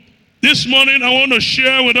This morning, I want to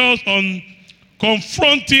share with us on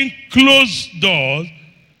confronting closed doors,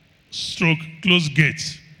 closed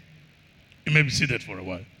gates. You may be seated for a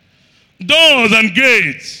while. Doors and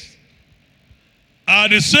gates are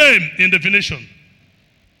the same in definition.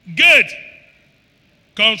 Gate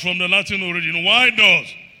comes from the Latin origin, while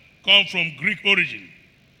doors come from Greek origin.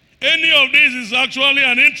 Any of these is actually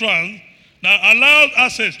an entrance that allows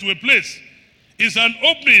access to a place. It's an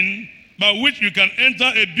opening by which you can enter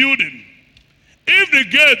a building. If the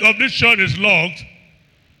gate of this church is locked,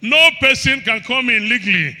 no person can come in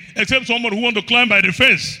legally except someone who wants to climb by the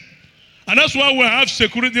fence. And that's why we have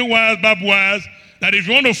security wires, barbed wires, that if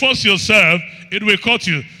you want to force yourself, it will cut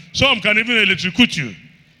you. Some can even electrocute you.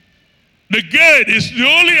 The gate is the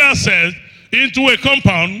only access into a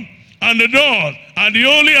compound, and the door are the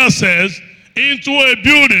only access into a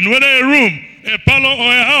building, whether a room, a parlor,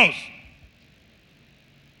 or a house.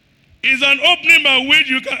 It's an opening by which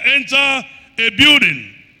you can enter a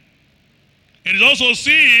building. It is also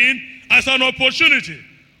seen as an opportunity.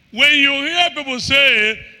 When you hear people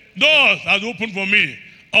say, doors have opened for me,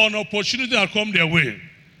 an opportunity has come their way.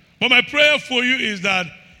 But my prayer for you is that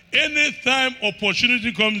anytime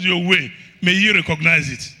opportunity comes your way, may you recognize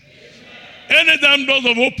it. Anytime doors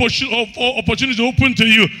of opportunity open to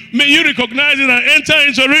you, may you recognize it and enter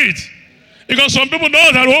into it. Because some people,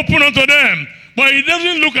 doors are open unto them, but it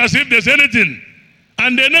doesn't look as if there's anything.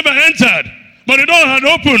 And they never entered. But the door had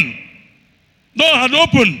opened. Door had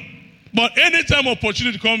opened. But anytime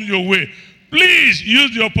opportunity comes your way, please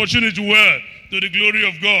use the opportunity well to the glory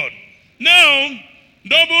of God. Now,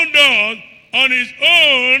 double door on its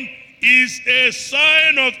own is a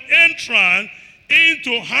sign of entrance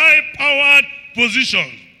into high-powered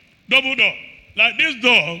positions. Double door. Like this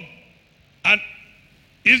door. And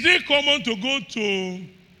is it common to go to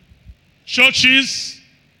churches,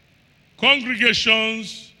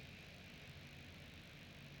 congregations,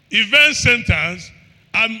 event centers,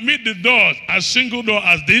 and meet the doors as single door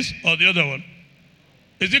as this or the other one?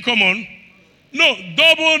 Is it common? No,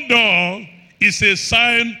 double door is a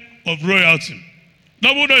sign of royalty.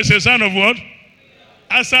 Double door is a sign of what?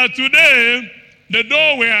 As of today, the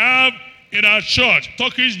door we have in our church,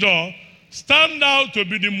 Turkish door, stand out to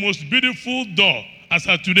be the most beautiful door as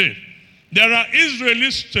of today. There are Israeli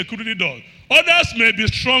security doors. Others may be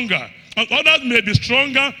stronger. Others may be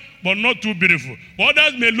stronger, but not too beautiful.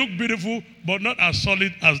 Others may look beautiful, but not as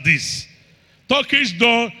solid as this. Turkish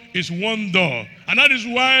door is one door. And that is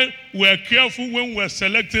why we're careful when we're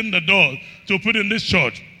selecting the doors to put in this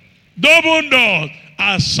church. Double doors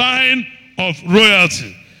are a sign of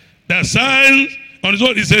royalty. The sign on its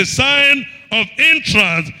own is a sign of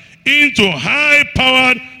entrance into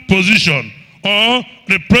high-powered position or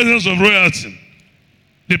the presence of royalty,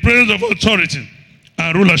 the presence of authority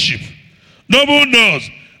and rulership. Double doors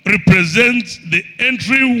represent the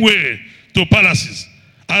entryway to palaces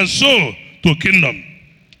and so to kingdom.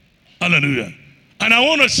 Hallelujah. And I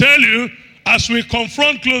want to tell you, as we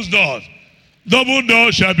confront closed doors, double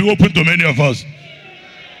doors shall be open to many of us.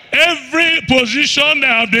 Every position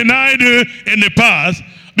that I have denied you in the past,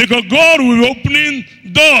 because God will be opening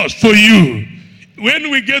doors for you.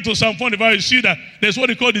 When we get to Psalm 45, you see that there's what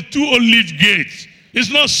they call the two olive gates.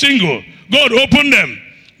 It's not single. God opened them.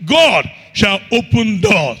 God shall open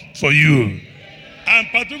doors for you. And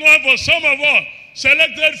particularly for some of us,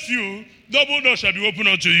 selected few, double doors shall be opened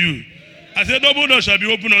unto you. I said double doors shall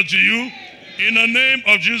be opened unto you in the name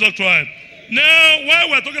of Jesus Christ. Now, why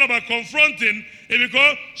we're talking about confronting is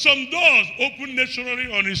because some doors open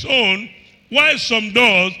naturally on its own, while some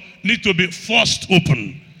doors need to be forced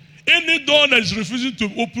open. Any door that is refusing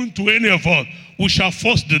to open to any of us, we shall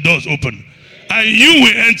force the doors open. And you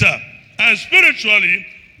will enter. And spiritually,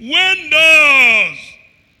 when doors,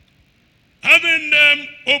 having them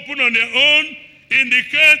open on their own,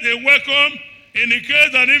 indicates a welcome,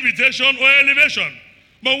 indicates an invitation or elevation.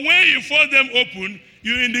 But when you force them open,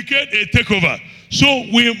 you indicate a takeover. So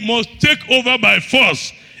we must take over by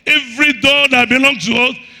force. Every door that belongs to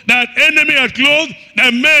us, that enemy has closed,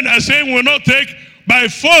 that men are saying will not take, by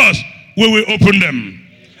force we will open them.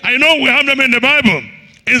 I know we have them in the Bible.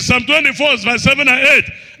 In Psalm 24, verse 7 and 8,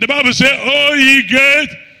 the Bible says, "O ye gate,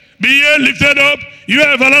 be ye lifted up, you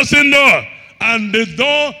everlasting door." And the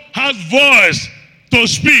door has voice to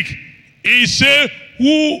speak. He said,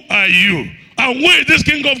 "Who are you? And who is this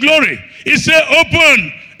King of glory?" He said,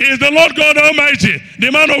 "Open is the Lord God Almighty,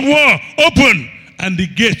 the man of war. Open." And the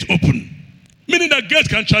gate open. Meaning that gate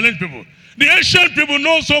can challenge people. The ancient people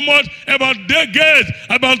know so much about their gates,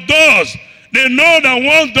 about doors. They know that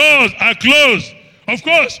once doors are closed. Of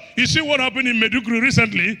course, you see what happened in Maiduguri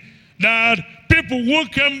recently, that people who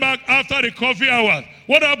came back after the coffee hours,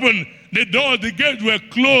 what happened? The gates were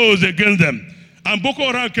closed against them. And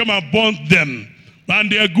Boko Haram came and burnt them. And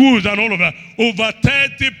their goods and all of that. Over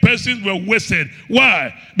 30 persons were wasted.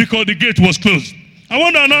 Why? Because the gate was closed. I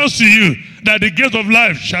want to announce to you that the gate of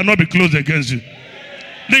life shall not be closed against you.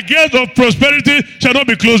 The gate of prosperity shall not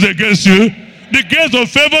be closed against you. The gates of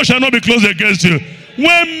favor shall not be closed against you.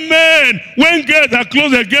 When gates are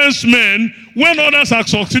closed against men, when others are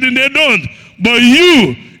succeeding, they don't. But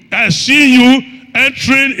you, I see you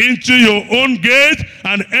entering into your own gate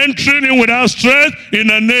and entering in without strength in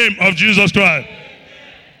the name of Jesus Christ.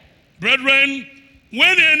 Brethren,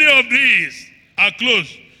 when any of these are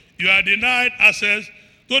closed, you are denied access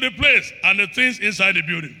to the place and the things inside the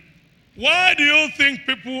building. Why do you think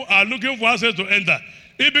people are looking for access to enter?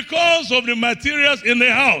 It's because of the materials in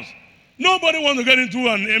the house. Nobody wants to get into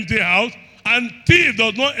an empty house, and thieves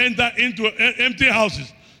does not enter into empty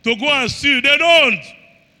houses to go and steal. They don't.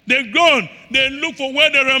 They don't. They look for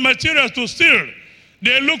where there are materials to steal.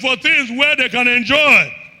 They look for things where they can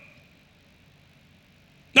enjoy.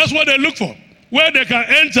 That's what they look for, where they can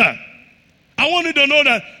enter. I want you to know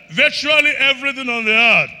that virtually everything on the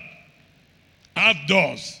earth have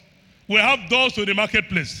doors. We have doors to the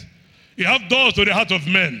marketplace. You have doors to the heart of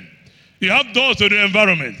men. You have doors to the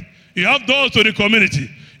environment. You have doors to the community.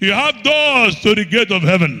 You have doors to the gate of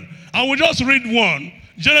heaven. And we just read one,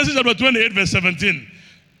 Genesis chapter 28, verse 17.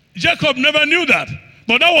 Jacob never knew that,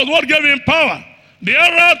 but that was what gave him power. The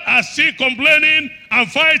Arabs are still complaining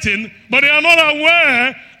and fighting, but they are not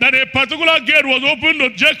aware that a particular gate was opened to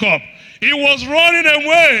Jacob. He was running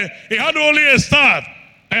away. He had only a staff.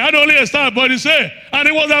 But he said, and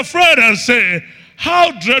he was afraid and said,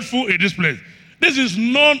 how dreadful is this place? This is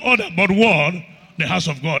none other but what? The house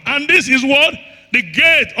of God. And this is what? The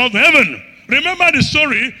gate of heaven. Remember the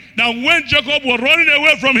story that when Jacob was running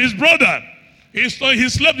away from his brother, he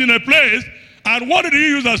slept in a place, and what did he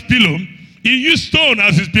use as pillow? He used stone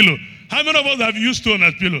as his pillow. How many of us have used stone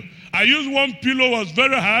as pillow? I used one pillow, was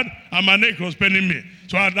very hard, and my neck was paining me.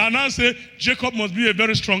 So I now say, Jacob must be a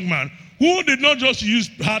very strong man, who did not just use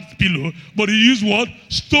hard pillow, but he used what?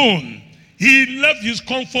 Stone. He left his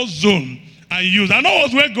comfort zone and used. And that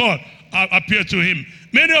was where God appeared to him.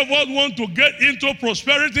 Many of us want to get into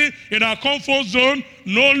prosperity in our comfort zone.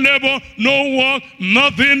 No labor, no work,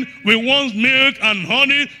 nothing. We want milk and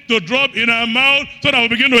honey to drop in our mouth so that we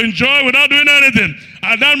begin to enjoy without doing anything.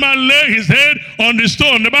 And that man laid his head on the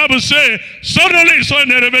stone. The Bible says, suddenly he saw in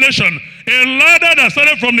the revelation a ladder that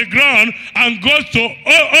started from the ground and goes to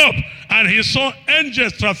up. And he saw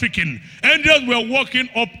angels trafficking. Angels were walking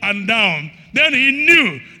up and down. Then he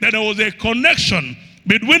knew that there was a connection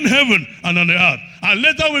between heaven and on the earth. And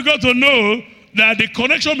later we got to know that the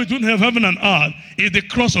connection between heaven and earth is the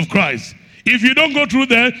cross of Christ. If you don't go through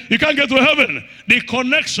there, you can't get to heaven. The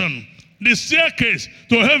connection, the staircase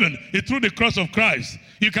to heaven is through the cross of Christ.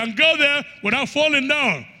 You can go there without falling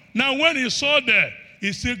down. Now when he saw there,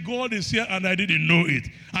 he said, God is here and I didn't know it.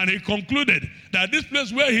 And he concluded that this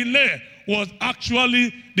place where he lay was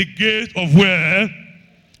actually the gate of where?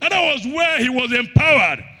 And that was where he was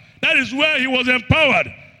empowered. That is where he was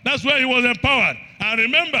empowered. That's where he was empowered. And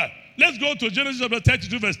remember, let's go to Genesis chapter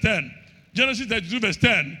 32 verse 10. Genesis 32 verse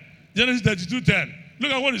 10. Genesis 32 10.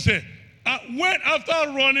 Look at what he said. When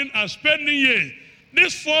after running and spending years,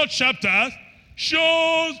 these 4 chapters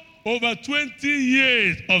shows over 20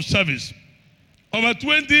 years of service. Over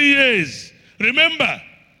 20 years. Remember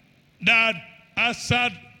that as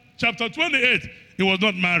at chapter 28, he was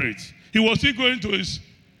not married. He was still going to his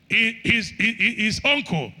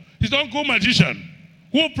uncle magician,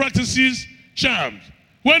 who practices charms.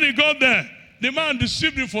 When he got there, the man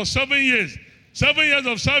deceived him for 7 years. 7 years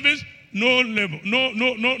of service, no labor,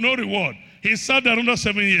 no reward. He served another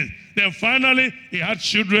 7 years. Then finally, he had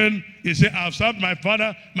children. He said, I've served my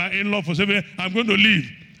father, my in-law for 7 years. I'm going to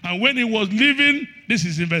leave. And when he was leaving, this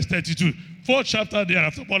is in verse 32. 4th chapter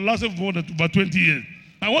thereafter, but lasted for about 20 years.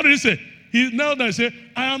 And what did he say? He now that he said,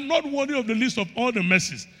 I am not worthy of the least of all the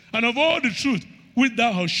mercies and of all the truth which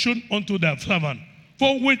thou hast shown unto thy servant.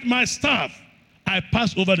 For with my staff I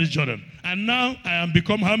passed over the Jordan, and now I am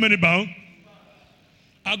become how many bound?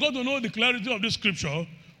 I got to know the clarity of this scripture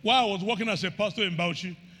while I was working as a pastor in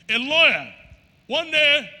Bauchi. A lawyer. One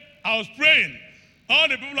day I was praying. All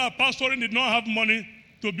the people are pastoring did not have money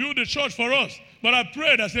to build a church for us. But I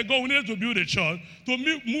prayed, I said, God, we need to build a church to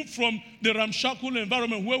move from the ramshackle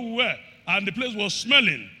environment where we were, and the place was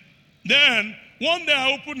smelling. Then, one day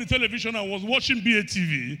I opened the television, I was watching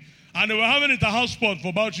BATV, and they were having it a house spot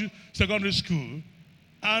for Bauchi Secondary School.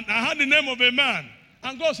 And I had the name of a man.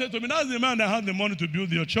 And God said to me, that's the man that had the money to build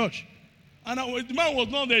your church. And the man was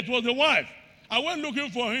not there, it was the wife. I went looking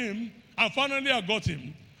for him, and finally I got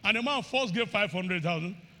him. And the man first gave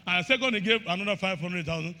 500,000, and second he gave another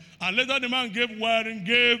 500,000, and later the man gave wiring,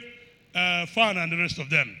 gave fan, and the rest of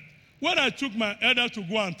them. When I took my elder to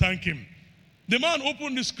go and thank him, the man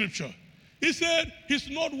opened the scripture. He said, he's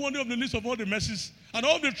not worthy of the least of all the mercies and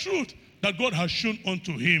all the truth that God has shown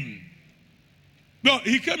unto him. Now,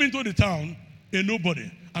 he came into the town a nobody,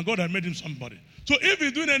 and God had made him somebody. So if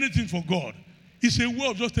he's doing anything for God, it's a way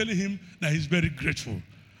of just telling him that he's very grateful.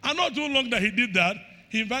 And not too long that he did that,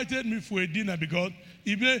 he invited me for a dinner because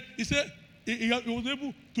he said he was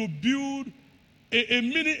able to build a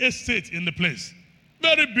mini estate in the place.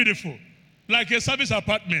 Very beautiful, like a service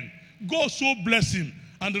apartment. God so blessed him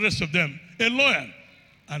and the rest of them. A lawyer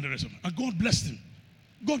and the rest of them. And God blessed him.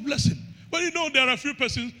 God bless him. But you know, there are a few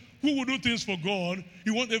persons who will do things for God.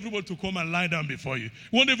 You want everybody to come and lie down before you.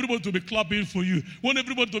 You want everybody to be clapping for you. You want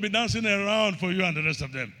everybody to be dancing around for you and the rest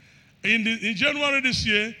of them. In January this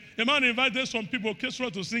year, a man invited some people, orchestra,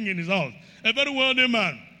 to sing in his house. A very wealthy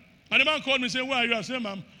man. And the man called me and said, where are you? I said,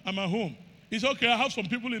 I'm at home. He said, okay, I have some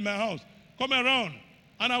people in my house. Come around.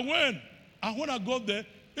 And I went. And when I got there,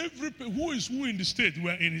 who is who in the state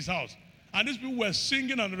were in his house. And these people were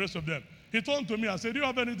singing and the rest of them. He turned to me and said, do you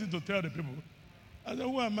have anything to tell the people? I said,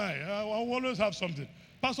 who am I? I will always have something.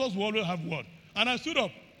 Pastors will always have word. And I stood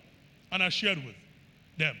up and I shared with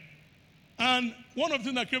them. And one of the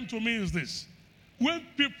things that came to me is this. When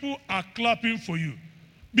people are clapping for you,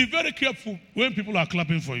 be very careful when people are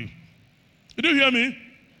clapping for you. Did you hear me?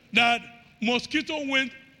 That mosquito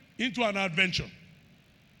went into an adventure.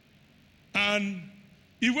 And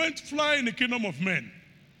he went flying in the kingdom of men.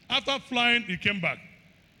 After flying, he came back.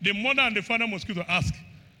 The mother and the father mosquito asked,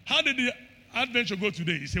 how did the adventure go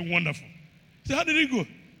today? He said, wonderful. He said, how did it go?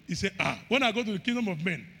 He said, when I go to the kingdom of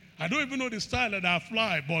men, I don't even know the style that I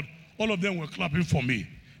fly, but all of them were clapping for me.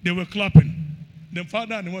 They were clapping. The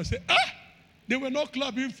father and the mother said, they were not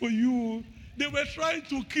clapping for you. They were trying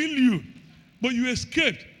to kill you, but you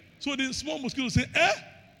escaped. So the small mosquito said,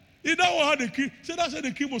 is that what they kill? Said that's how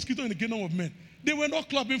they kill mosquito in the kingdom of men. They were not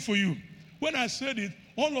clapping for you. When I said it,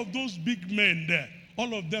 all of those big men there,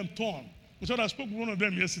 all of them turned. So I spoke with one of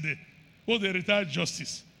them yesterday, was a retired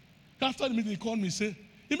justice. After the meeting, he called me and said,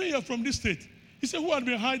 you mean you're from this state? He said, who had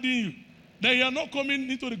been hiding you? That you are not coming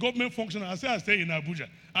into the government function. I said, I stay in Abuja.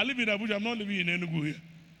 I live in Abuja. I'm not living in Enugu here.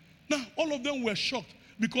 Now, all of them were shocked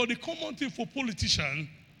because the common thing for politicians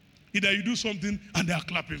is that you do something and they are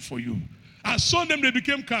clapping for you. I saw them, they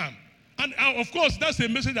became calm. And of course, that's a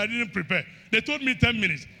message I didn't prepare. They told me 10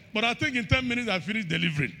 minutes. But I think in 10 minutes I finished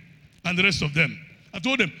delivering. And the rest of them. I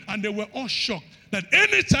told them, and they were all shocked that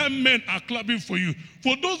anytime men are clapping for you,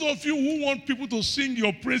 for those of you who want people to sing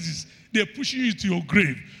your praises, they're pushing you to your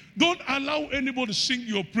grave. Don't allow anybody to sing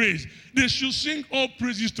your praise. They should sing all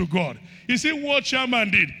praises to God. You see what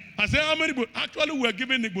chairman did? I said, how many people? Actually, we're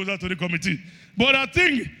giving Igboza to the committee. But I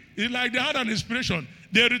think it's like they had an inspiration.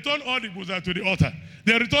 They returned all the Igboza to the altar.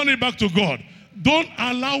 They returned it back to God. Don't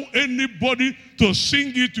allow anybody to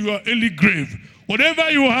sing you to your early grave. Whatever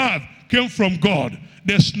you have came from God.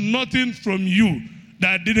 There's nothing from you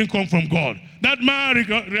that didn't come from God. That man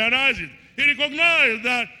realized it. He recognized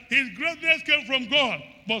that his greatness came from God.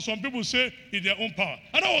 But some people say it's their own power.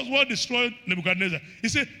 And that was what destroyed Nebuchadnezzar. He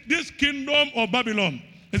said, this kingdom of Babylon,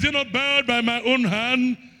 is it not built by my own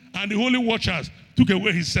hand? And the holy watchers took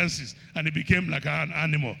away his senses, and he became like an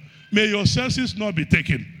animal. May your senses not be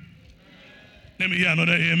taken. Let me hear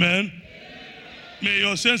another amen. Amen. May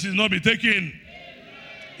your senses not be taken. Amen.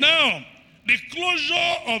 Now, the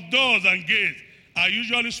closure of doors and gates are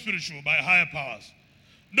usually spiritual by higher powers.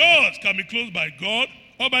 Doors can be closed by God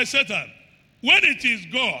or by Satan. When it is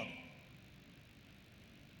God,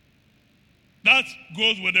 that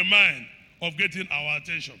goes with the mind of getting our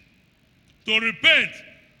attention. To repent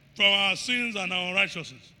from our sins and our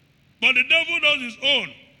unrighteousness. But the devil does his own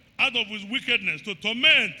out of his wickedness to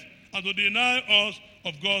torment and to deny us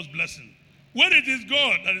of God's blessing. When it is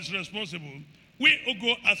God that is responsible, we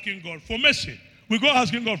go asking God for mercy. We go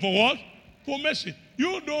asking God for what? For mercy.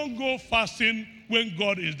 You don't go fasting when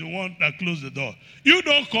God is the one that closed the door. You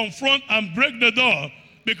don't confront and break the door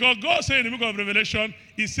because God said in the book of Revelation,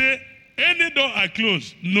 he said, any door I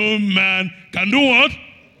close, no man can do what?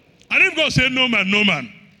 And if God said no man, no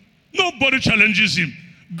man. Nobody challenges him.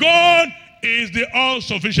 God is the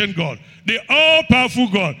all-sufficient God, the all-powerful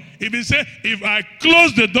God. If he said, if I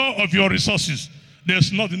close the door of your resources,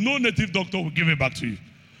 there's nothing. No native doctor will give it back to you.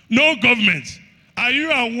 No government. Are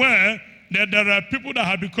you aware that there are people that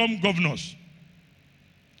have become governors?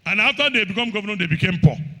 And after they become governors, they became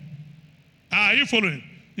poor. Are you following?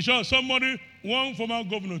 One former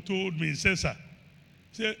governor told me, he said, sir,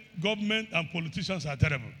 Say, government and politicians are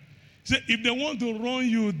terrible. Say, if they want to run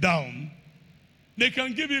you down, they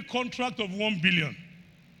can give you a contract of 1 billion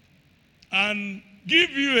and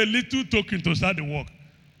give you a little token to start the work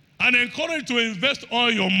and encourage you to invest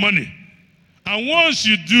all your money. And once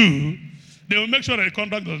you do, they will make sure that the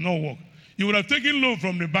contract does not work. You would have taken loan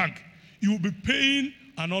from the bank. You will be paying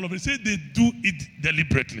and all of it. Say they do it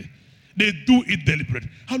deliberately. They do it deliberately.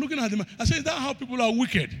 I'm looking at them. I say, is that how people are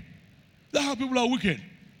wicked? That's how people are wicked.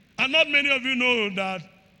 And not many of you know that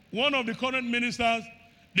one of the current ministers,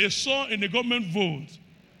 they saw in the government vote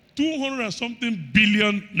 200 and something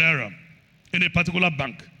billion naira in a particular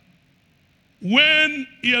bank. When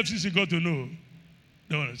EFCC got to know,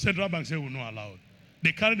 the central bank said, we're not allowed.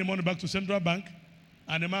 They carried the money back to central bank,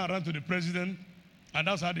 and the man ran to the president, and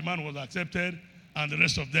that's how the man was accepted, and the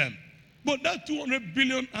rest of them. But that 200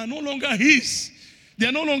 billion are no longer his. They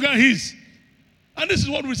are no longer his. And this is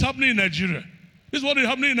what is happening in Nigeria. This is what is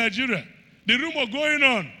happening in Nigeria. The rumor going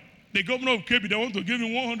on, the governor of Kebbi, they want to give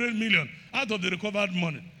him 100 million out of the recovered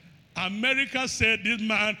money. America said this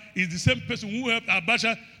man is the same person who helped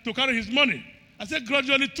Abacha to carry his money. I said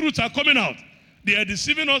gradually truths are coming out. They are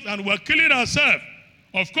deceiving us and we're killing ourselves.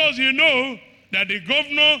 Of course, you know that the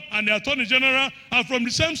governor and the attorney general are from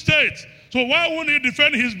the same state. So why won't he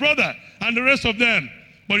defend his brother and the rest of them?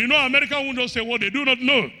 But you know, America won't just say what they do not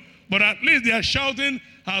know. But at least they are shouting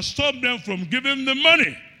has stopped them from giving the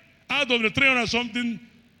money. Out of the $300-something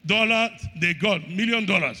they got, $1 million,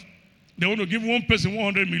 they want to give one person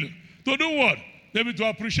 100 million. To do what? Maybe to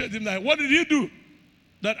appreciate him. Like, what did he do?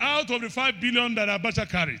 That out of the 5 billion that Abacha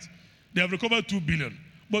carried, they have recovered 2 billion.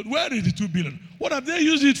 But where is the 2 billion? What have they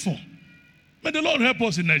used it for? May the Lord help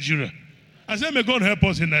us in Nigeria. I say, may God help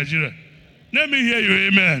us in Nigeria. Let me hear you,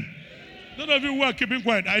 amen. Those of you who are keeping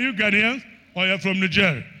quiet, are you Ghanaians or you're from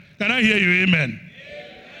Nigeria? Can I hear you, amen?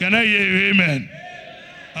 Can I hear you, amen?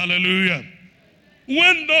 Hallelujah.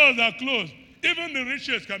 When doors are closed, even the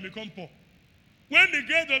richest can become poor. When the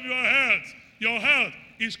gate of your health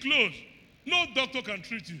is closed, no doctor can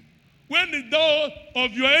treat you. When the door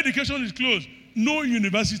of your education is closed, no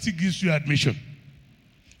university gives you admission.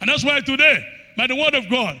 And that's why today, by the word of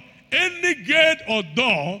God, any gate or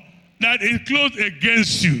door that is closed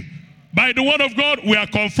against you, by the word of God, we are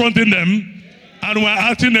confronting them and we are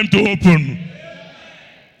asking them to open.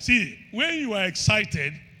 See, when you are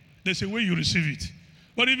excited, there's a way you receive it.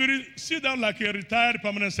 But if you sit down like a retired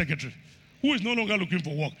permanent secretary who is no longer looking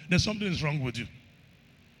for work, there's something is wrong with you.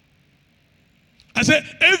 I said,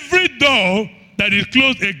 every door that is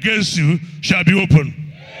closed against you shall be open.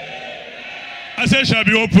 I said, shall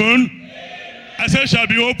be open. I said, shall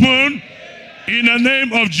be open in the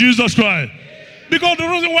name of Jesus Christ. Because the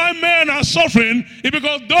reason why men are suffering is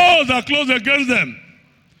because doors are closed against them.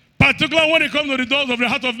 Particularly when it comes to the doors of the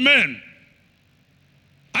heart of men.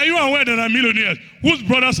 Are you aware that there are millionaires whose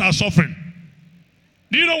brothers are suffering?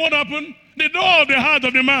 Do you know what happened? The door of the heart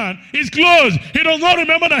of the man is closed. He does not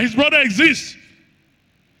remember that his brother exists.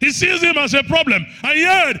 He sees him as a problem. And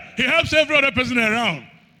yet, he helps every other person around.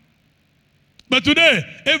 But today,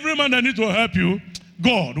 every man that needs to help you,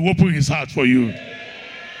 God will open his heart for you.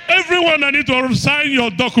 Everyone that needs to sign your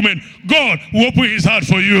document, God will open his heart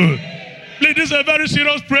for you. Please, this is a very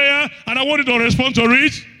serious prayer, and I want you to respond to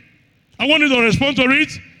it. I want you to respond to it,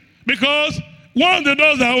 because once the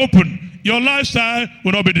doors are open, your lifestyle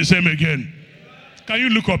will not be the same again. Can you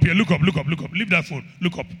look up here? Look up, look up, look up. Leave that phone.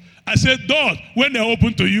 Look up. I said doors, when they're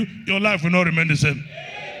open to you, your life will not remain the same.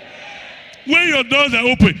 When your doors are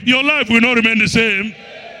open, your life will not remain the same.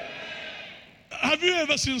 Have you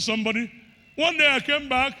ever seen somebody? One day I came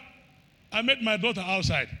back, I met my daughter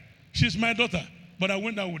outside. She's my daughter, but I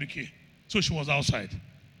went down with the key. So she was outside.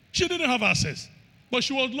 She didn't have access, but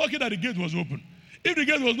she was lucky that the gate was open. If the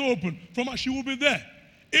gate was not open, from her, she would be there.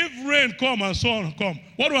 If rain come and sun come,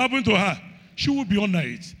 what will happen to her? She would be under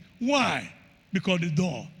it. Why? Because the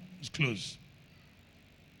door was closed.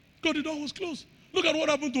 Because the door was closed. Look at what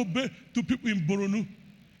happened to people in Boronu.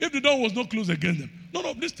 If the door was not closed against them, none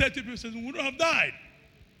of these 30 people would have died.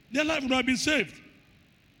 Their life would have been saved.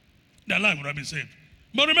 Their life would have been saved.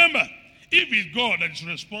 But remember, if it's God that is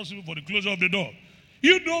responsible for the closure of the door,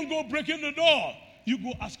 you don't go breaking the door. You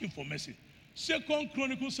go asking for mercy. 2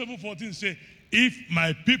 Chronicles 7:14 says, if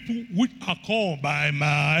my people which are called by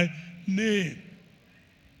my name,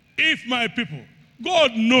 if my people,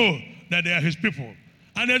 God knows that they are his people.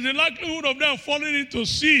 And there's a likelihood of them falling into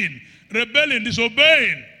sin, rebelling,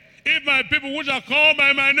 disobeying. If my people which are called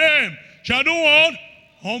by my name shall do what?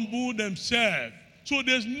 Humble themselves. So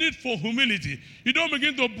there's need for humility. You don't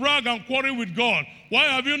begin to brag and quarrel with God. Why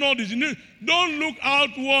have you not this? Don't look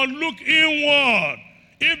outward, look inward.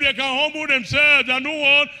 if they can humble themselves and do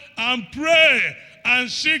what? And pray and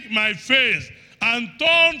seek my face and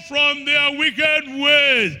turn from their wicked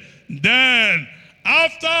ways. Then,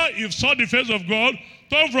 after you've sought the face of God,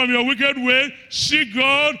 turn from your wicked way, seek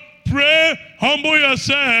God, pray, humble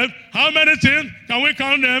yourself. How many things? Can we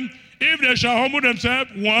count them? If they shall humble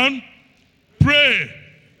themselves, 1, pray.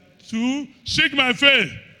 2, seek my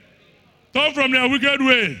face. Turn from their wicked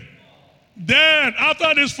way. Then,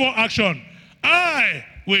 after this 4 action, I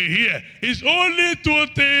will hear. It's only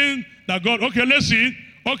 2 things that God, okay, let's see.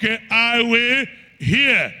 Okay, I will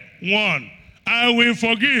hear. 1, I will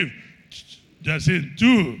forgive. That's it.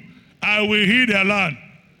 2, I will heal their land.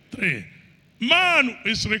 3, man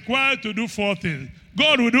is required to do 4 things.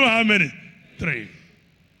 God will do how many? 3.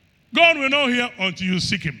 God will not hear until you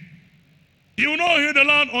seek him. He will not heal the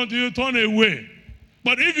land until you turn away.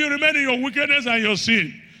 But if you remain in your wickedness and your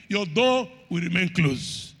sin, your door will remain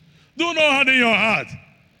closed. Do not harden your heart.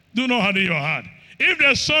 Do not harden your heart. If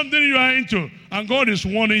there's something you are into and God is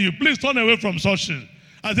warning you, please turn away from such things.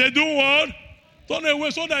 I say, do what? Turn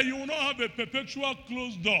away so that you will not have a perpetual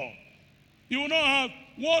closed door. You will not have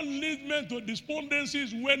what leads men to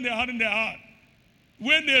despondencies when they harden their heart.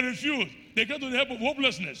 When they refuse, they get to the help of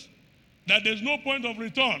hopelessness. That there's no point of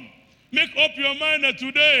return. Make up your mind that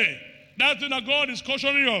today, that thing that God is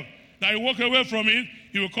cautioning you of, that you walk away from it,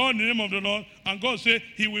 you will call in the name of the Lord, and God say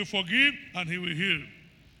he will forgive and he will heal.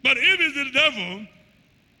 But if it's the devil,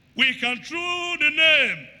 we can, through the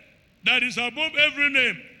name that is above every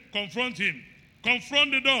name, confront him.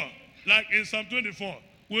 Confront the door, like in Psalm 24.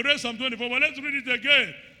 We read Psalm 24, but let's read it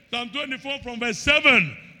again. Psalm 24 from verse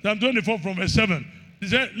 7. Psalm 24 from verse 7. He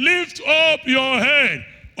said, lift up your head,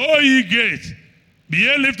 O ye gates. Be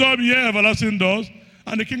ye lift up ye everlasting doors,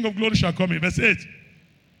 and the King of glory shall come in. Verse 8.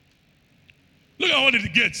 Look at what did the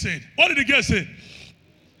gate say. What did the gate say?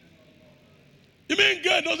 You mean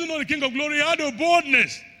God doesn't know the King of glory? He had a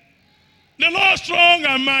boldness. The Lord strong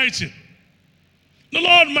and mighty. The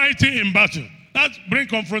Lord mighty in battle. That brings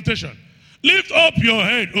confrontation. Lift up your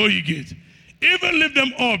head, O ye gates. Even lift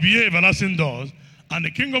them up, ye everlasting doors, and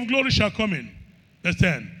the King of glory shall come in. Verse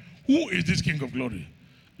 10. Who is this King of glory?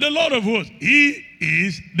 The Lord of hosts. He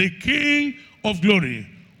is the King of glory.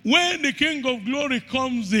 When the King of glory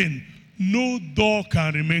comes in, no door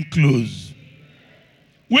can remain closed.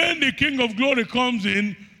 When the King of glory comes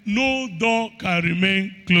in, no door can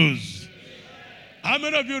remain closed. How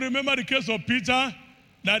many of you remember the case of Peter?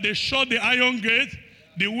 That they shut the iron gate,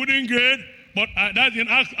 the wooden gate, but that's in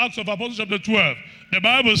Acts of Apostles chapter 12. The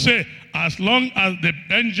Bible says, as long as the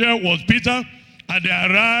angel was Peter, and they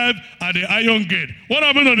arrived at the iron gate. What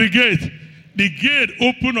happened to the gate? The gate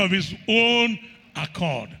opened of its own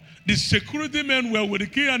accord. The security men were with the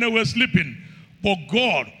key and they were sleeping. But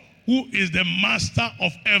God, who is the master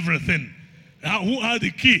of everything, who has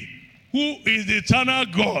the key, who is the eternal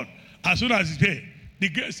God, as soon as he said, the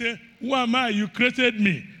gate said, who am I? You created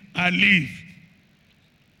me. I live.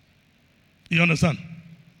 You understand?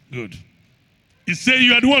 Good. He said,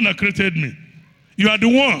 you are the one that created me. You are the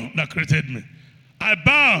one that created me. I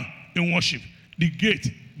bow in worship. The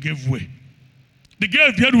gate gave way. The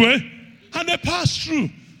gate gave way, and they passed through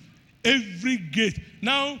every gate.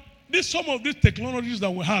 Now, some of these technologies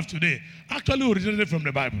that we have today actually originated from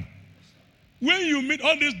the Bible. When you meet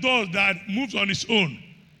all these doors that moves on its own,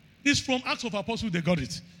 it's from Acts of Apostles they got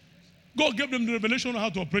it. God gave them the revelation on how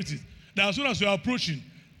to operate it. That as soon as you are approaching,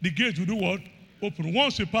 the gate will do what? Open.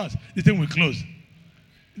 Once you pass, the thing will close.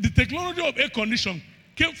 The technology of air condition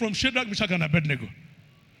came from Shadrach, Meshach, and Abednego.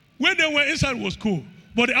 When they were inside, it was cool.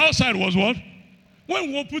 But the outside was what?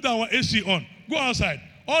 When we put our AC on, go outside.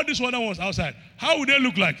 All this water was outside. How would they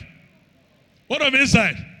look like? What of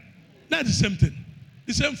inside? That's the same thing.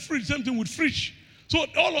 The same fridge, same thing with fridge. So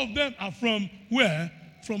all of them are from where?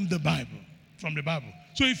 From the Bible. From the Bible.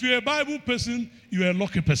 So if you're a Bible person, you're a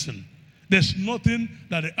lucky person. There's nothing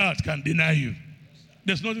that the earth can deny you.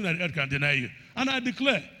 There's nothing that the earth can deny you. And I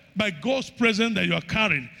declare, by God's presence that you are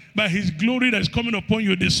carrying, by his glory that is coming upon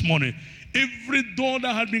you this morning, every door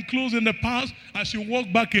that had been closed in the past, as you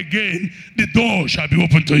walk back again, the door shall be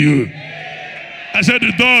open to you. I said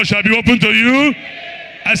the door shall be open to you.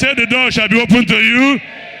 I said the door shall be open to you.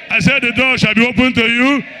 I said the door shall be open to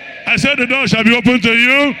you. I said the door shall be open to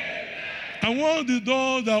you. And once the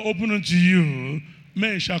doors are open unto you,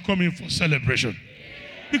 men shall come in for celebration.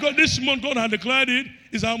 Because this month God had declared it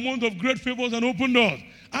is a month of great favors and open doors.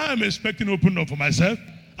 I am expecting open door for myself.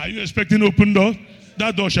 Are you expecting open door?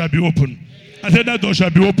 That door shall be open. I said that door shall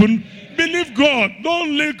be open. Believe God.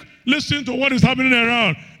 Don't listen to what is happening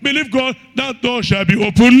around. Believe God. That door shall be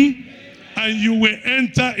open. And you will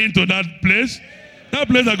enter into that place. That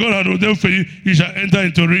place that God had ordained for you, you shall enter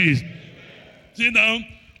into it. See now,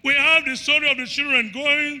 we have the story of the children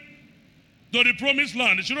going to the promised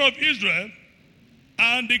land, the children of Israel,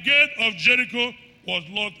 and the gate of Jericho was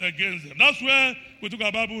locked against them. That's where we took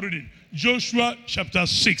our Bible reading. Joshua chapter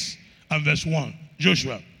 6 and verse 1.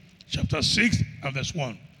 Joshua chapter 6 and verse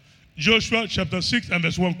 1. Joshua chapter 6 and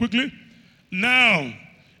verse 1 quickly. Now,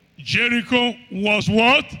 Jericho was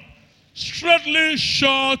what? Straightly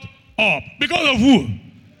shut up. Because of who?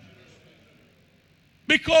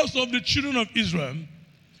 Because of the children of Israel.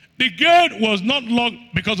 The gate was not locked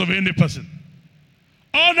because of any person.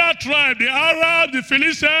 Other tribes, the Arabs, the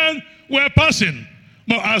Philistines were passing.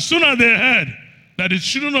 But as soon as they heard that the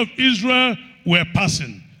children of Israel were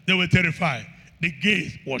passing, they were terrified. The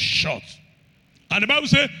gate was shut. And the Bible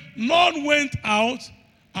says, none went out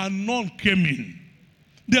and none came in.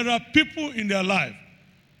 There are people in their life.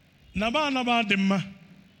 They are not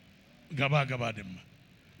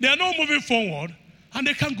moving forward and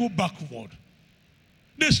they can't go backward.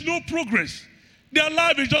 There's no progress. Their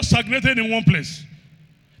life is just stagnated in one place.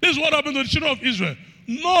 This is what happened to the children of Israel.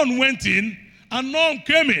 None went in and none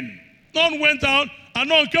came in. None went out and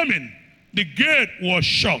none came in. The gate was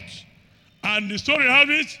shut. And the story has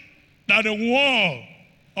it that the wall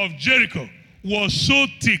of Jericho was so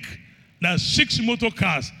thick that 6 motor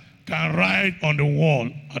cars can ride on the wall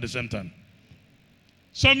at the same time.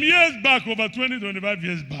 Some years back, over 20, 25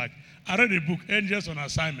 years back, I read a book, Angels on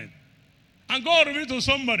Assignment. And God revealed to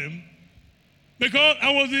somebody, because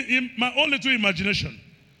I was in my own little imagination,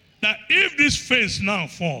 that if this fence now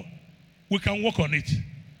fall, we can walk on it.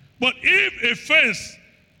 But if a fence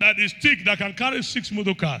that is thick, that can carry 6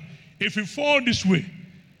 motor cars, if it fall this way,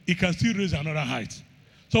 it can still raise another height.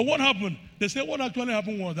 So what happened? They say what actually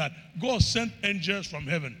happened was that God sent angels from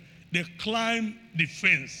heaven. They climbed the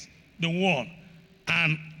fence, the wall,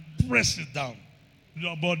 and pressed it down.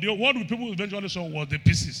 But what the people eventually saw was the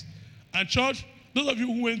pieces. And church, those of you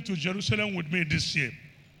who went to Jerusalem with me this year,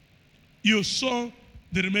 you saw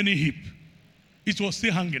the remaining heap. It was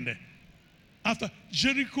still hanging there. After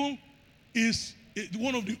Jericho is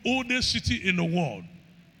one of the oldest cities in the world.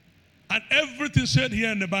 And everything said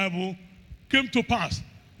here in the Bible came to pass.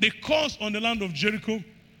 The curse on the land of Jericho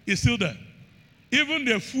is still there. Even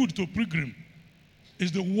their food to pilgrim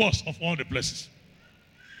is the worst of all the places.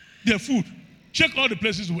 Their food. Check all the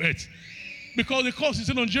places we ate. Because the curse is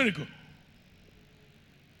still on Jericho.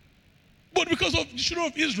 But because of the children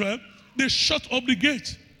of Israel, they shut up the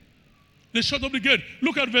gate. They shut up the gate.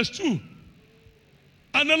 Look at verse 2.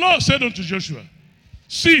 And the Lord said unto Joshua,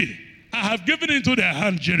 see, I have given into their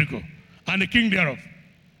hand Jericho, and the king thereof,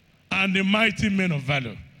 and the mighty men of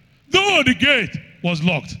valor. Though the gate was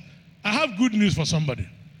locked, I have good news for somebody.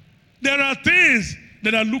 There are things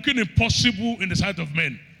that are looking impossible in the sight of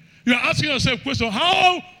men. You are asking yourself a question,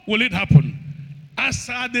 how will it happen? As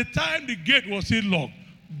at the time the gate was still locked,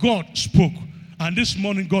 God spoke. And this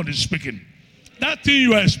morning God is speaking. That thing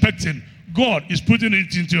you are expecting, God is putting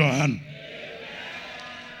it into your hand.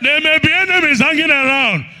 There may be enemies hanging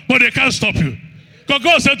around, but they can't stop you. Because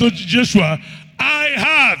God said to Joshua, I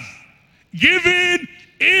have given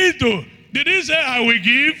into. Did he say I will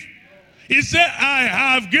give? He said, I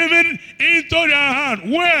have given into your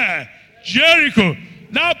hand. Where? Jericho.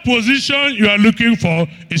 That position you are looking for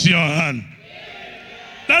is in your hand.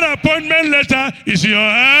 That appointment letter is in your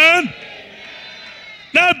hand.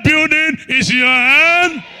 That building is in your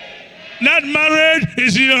hand. That marriage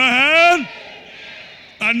is in your hand.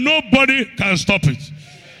 And nobody can stop it.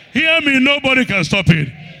 Hear me, nobody can stop it.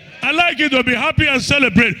 I like you to be happy and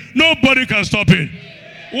celebrate. Nobody can stop it.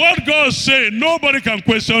 What God said, nobody can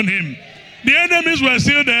question him. The enemies were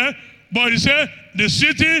still there, but he said, the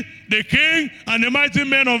city, the king, and the mighty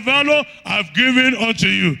men of valor have given unto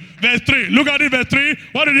you. Verse 3. Look at it, verse 3.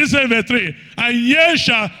 What did he say in verse 3? And ye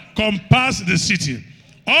shall compass the city,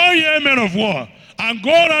 all ye men of war, and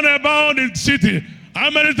go round about the city.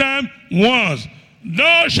 How many times? Once.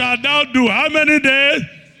 Thou shalt thou do how many days?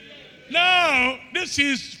 Now, this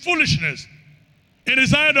is foolishness in the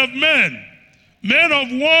sight of men. Men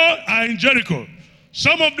of war are in Jericho.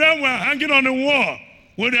 Some of them were hanging on the wall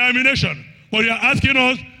with the ammunition. But you are asking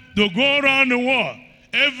us to go around the wall.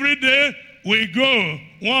 Every day we go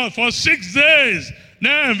once for 6 days.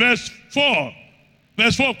 Then verse 4.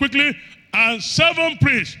 Verse 4 quickly. And 7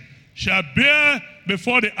 priests shall bear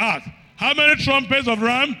before the ark. How many trumpets of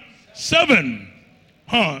ram? 7.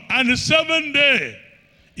 And the 7th day,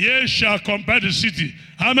 ye shall compare the city.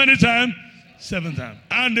 How many times? 7 times.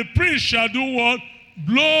 And the priest shall do what?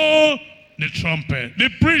 Blow the trumpet. The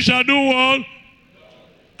priest shall do what?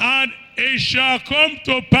 And it shall come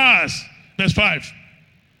to pass. Verse 5.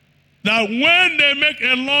 that when they make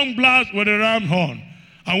a long blast with the ram horn,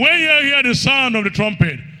 and when you hear the sound of the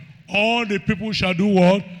trumpet, all the people shall do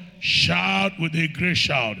what? Shout with a great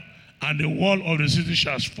shout, and the wall of the city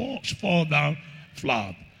shall fall down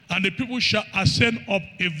flat. And the people shall ascend up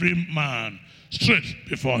every man straight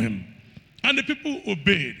before him. And the people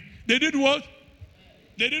obeyed. They did what?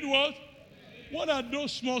 They did what? What are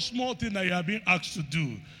those small things that you are being asked to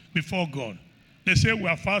do before God? They say we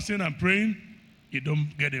are fasting and praying. You don't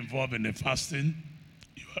get involved in the fasting.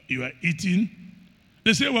 You are eating.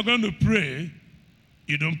 They say we're going to pray.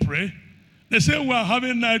 You don't pray. They say we are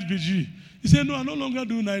having night vigil. You say, no, I no longer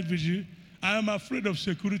do night vigil. I am afraid of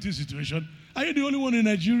security situation. Are you the only one in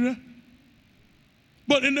Nigeria?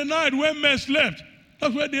 But in the night when men slept,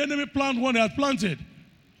 that's where the enemy planted what they had planted.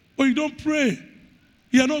 But you don't pray.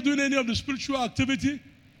 You are not doing any of the spiritual activity.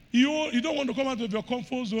 You don't want to come out of your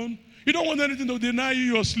comfort zone. You don't want anything to deny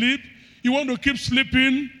you your sleep. You want to keep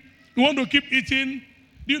sleeping. You want to keep eating.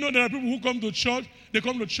 Do you know there are people who come to church? They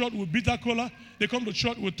come to church with bitter cola. They come to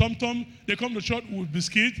church with tom-tom. They come to church with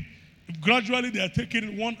biscuit. Gradually, they are taking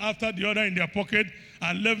it one after the other in their pocket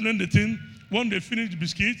and leveling the thing. When they finish the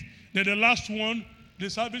biscuit, then the last one, the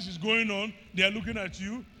service is going on. They are looking at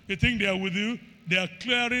you. They think they are with you. They are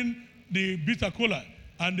clearing the bitter cola.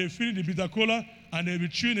 And they finish the bitter cola, and they'll be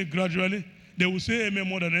chewing it gradually. They will say amen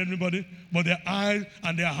more than everybody, but their eyes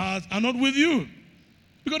and their hearts are not with you.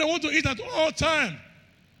 Because they want to eat at all time.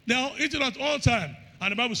 They are eating at all time.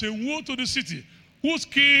 And the Bible says, woe to the city whose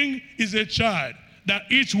king is a child that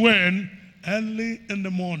eats when? Early in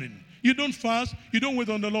the morning. You don't fast. You don't wait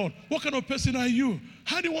on the Lord. What kind of person are you?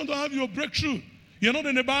 How do you want to have your breakthrough? You're not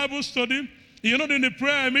in the Bible study. You're not in the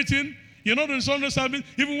prayer meeting. You're not in Sunday service.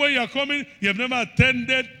 Even when you are coming, you have never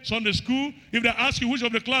attended Sunday school. If they ask you which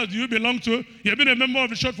of the class do you belong to, you have been a member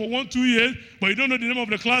of the church for 1-2 years, but you don't know the name of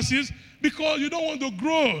the classes because you don't want to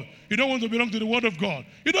grow. You don't want to belong to the Word of God.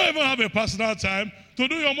 You don't even have a personal time to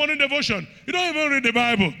do your morning devotion. You don't even read the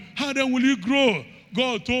Bible. How then will you grow?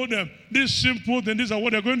 God told them, this simple thing, these are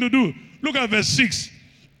what they're going to do. Look at verse 6.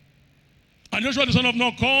 And Joshua the son of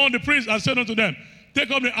Nun called the priests and said unto them, take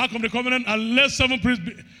up the ark of the covenant and let 7 priests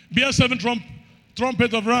bear 7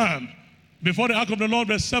 trumpets of ram before the ark of the Lord,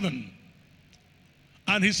 verse 7.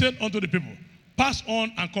 And he said unto the people, pass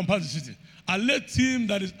on and compass the city, and let him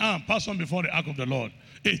that is armed pass on before the ark of the Lord.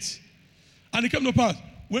 8. And it came to pass,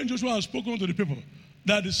 when Joshua had spoken unto the people,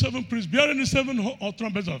 that the 7 priests bearing the 7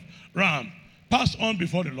 trumpets of ram passed on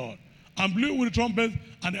before the Lord, and blew with the trumpet,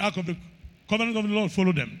 and the ark of the covenant of the Lord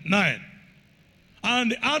followed them. 9.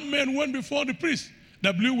 And the armed men went before the priests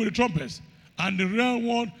that blew with the trumpets, and the real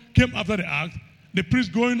one came after the ark, the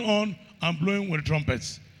priests going on and blowing with the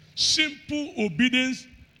trumpets. Simple obedience,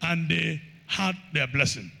 and they had their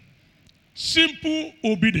blessing. Simple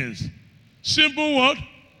obedience. Simple what?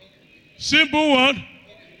 Simple what?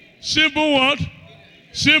 Simple what?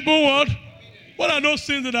 Simple what? What are those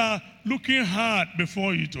things that are looking hard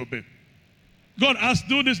before you to obey? God asked,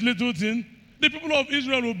 do this little thing. The people of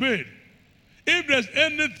Israel obeyed. If there's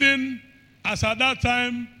anything as at that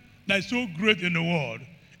time that is so great in the world,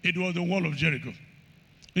 it was the wall of Jericho.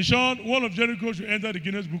 In short, wall of Jericho should enter the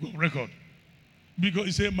Guinness Book of Record because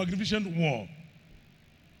it's a magnificent wall.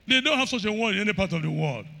 They don't have such a wall in any part of the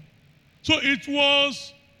world. So it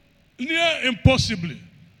was near impossible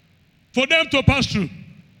for them to pass through,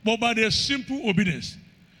 but by their simple obedience.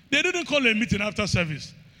 They didn't call a meeting after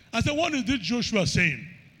service. I said, what is this Joshua saying?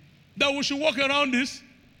 That we should walk around this?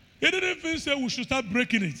 He didn't even say we should start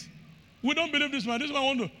breaking it. We don't believe this man. This man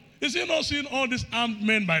wants to. Is he not seeing all these armed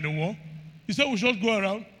men by the wall? He said we should go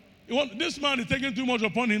around. This man is taking too much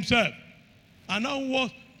upon himself. And now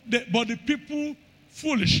but the people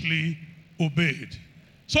foolishly obeyed.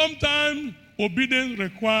 Sometimes obedience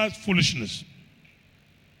requires foolishness.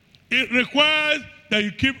 It requires that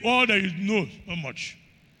you keep all that you know so much.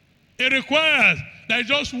 It requires that you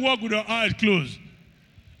just walk with your eyes closed.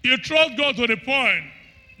 You trust God to the point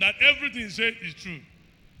that everything he said is true.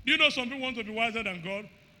 Do you know some people want to be wiser than God?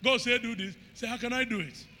 God said, do this. Say, how can I do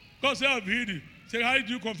it? God said, I've heard you. Say, how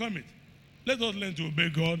do you confirm it? Let us learn to obey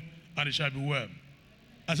God, and it shall be well.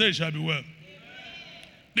 I say it shall be well. Amen.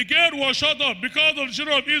 The gate was shut up because of the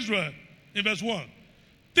children of Israel. In verse 1.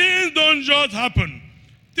 Things don't just happen.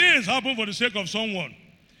 Things happen for the sake of someone.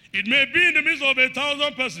 It may be in the midst of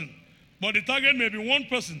 1,000 persons, but the target may be one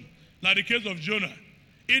person, like the case of Jonah.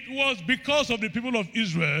 It was because of the people of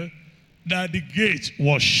Israel that the gate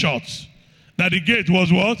was shut. That the gate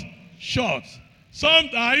was what? Shut.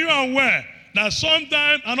 Are you aware that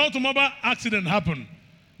sometimes an automobile accident happened,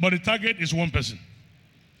 but the target is one person?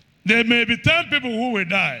 There may be 10 people who will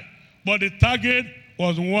die, but the target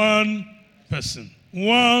was one person.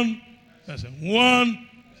 One One,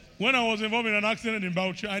 when I was involved in an accident in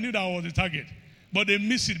Bauchi, I knew that I was the target. But they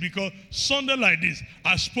missed it because Sunday like this,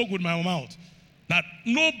 I spoke with my mouth that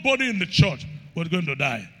nobody in the church was going to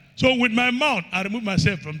die. So with my mouth, I removed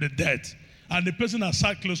myself from the death. And the person that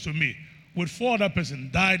sat close to me with 4 other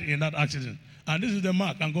persons died in that accident. And this is the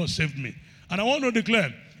mark, and God saved me. And I want to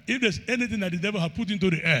declare, if there's anything that the devil has put into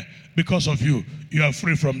the air because of you, you are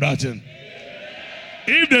free from that thing.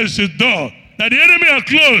 If there's a door that the enemy has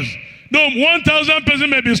closed, no, 1,000 persons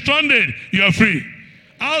may be stranded, you are free.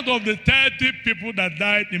 Out of the 30 people that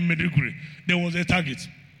died in Maiduguri, there was a target.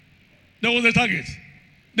 There was a target.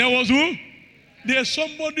 There was who? There's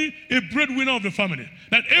somebody, a breadwinner of the family,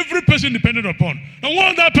 that every person depended upon. And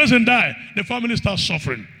once that person died, the family starts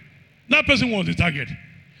suffering. That person was the target.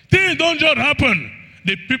 Things don't just happen.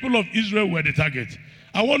 The people of Israel were the target.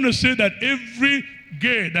 I want to say that every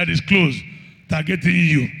gate that is closed, targeting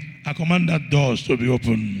you, I command that doors to be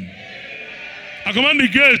open. I command the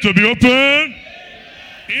gates to be open.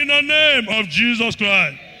 In the name of Jesus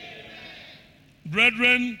Christ.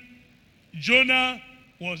 Brethren, Jonah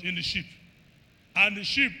was in the ship. And the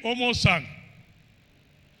ship almost sank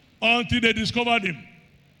until they discovered him.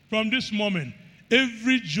 From this moment,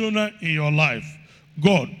 every Jonah in your life,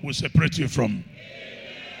 God will separate you from.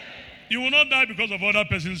 You will not die because of other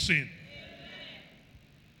person's sin.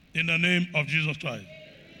 In the name of Jesus Christ.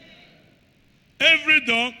 Every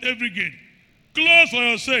door, every gate, closed for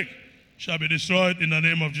your sake, shall be destroyed in the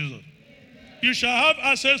name of Jesus. You shall have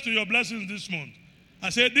access to your blessings this month. I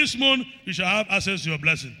said this month, you shall have access to your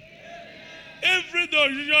blessing. Every door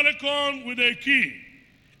usually comes with a key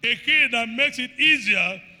that makes it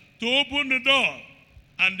easier to open the door.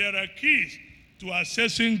 And there are keys to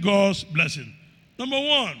accessing God's blessing. Number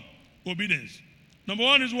 1, obedience. Number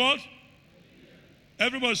 1 is what?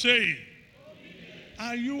 Everybody say it.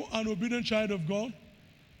 Are you an obedient child of God?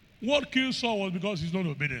 What killed Saul was because he's not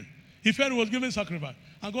obedient. He felt he was giving sacrifice.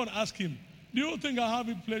 And God asked him, do you think I have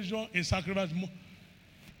a pleasure in sacrifice more,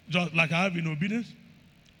 just like I have in obedience?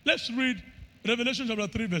 Let's read Revelation chapter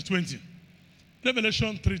 3, verse 20.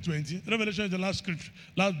 Revelation 3:20. Revelation is the last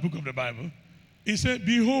book of the Bible. He said,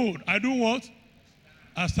 behold, I do what?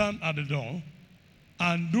 I stand at the door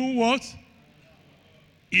and do what?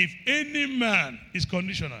 If any man is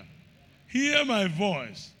conditional, hear my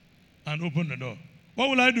voice and open the door. What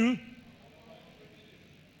will I do?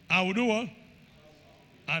 I will do what?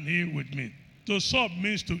 And he with me. To sup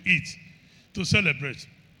means to eat, to celebrate.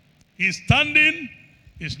 He's standing,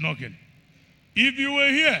 he's knocking. If you were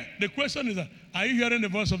here, the question is, are you hearing the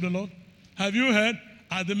voice of the Lord? Have you heard?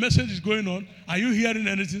 As the message is going on, are you hearing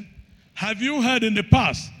anything? Have you heard in the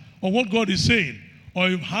past of what God is saying? Or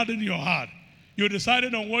you've heard in your heart? You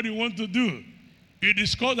decided on what you want to do. You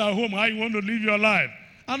discussed at home how you want to live your life.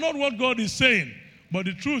 And not what God is saying. But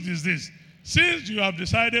the truth is this. Since you have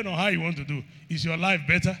decided on how you want to do, is your life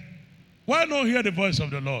better? Why not hear the voice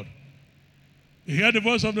of the Lord? You hear the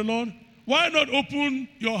voice of the Lord? Why not open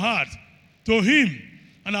your heart to Him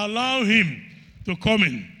and allow Him to come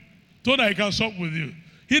in so that He can sup with you?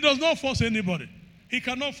 He does not force anybody. He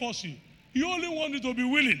cannot force you. He only wants you to be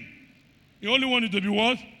willing. He only wants you to be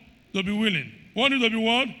what? To be willing. Want you to be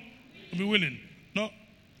what? To be willing. No.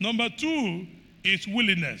 Number 2 is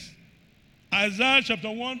willingness. Isaiah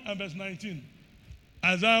chapter 1 and verse 19.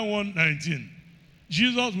 Isaiah 1:19.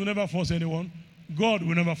 Jesus will never force anyone. God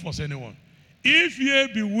will never force anyone. If ye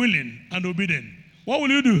be willing and obedient, what will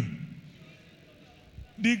you do?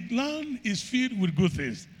 The land is filled with good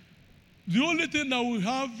things. The only thing that will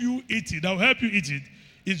have you eat it, that will help you eat it,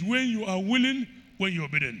 is when you are willing, when you're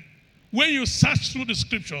obedient. When you search through the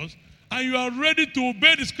scriptures and you are ready to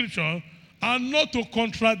obey the scripture and not to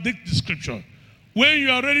contradict the scripture. When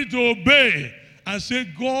you are ready to obey and say,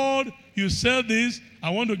 God, you said this, I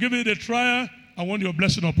want to give it a trial, I want your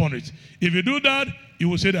blessing upon it. If you do that, you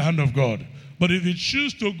will see the hand of God. But if you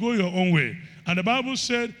choose to go your own way, and the Bible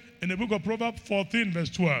said in the book of Proverbs 14, verse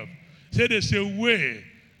 12, said there's a way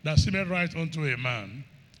that seemeth right unto a man.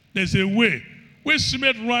 There's a way which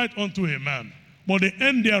seemeth right unto a man, but the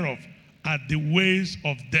end thereof are the ways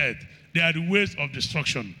of death. They are the ways of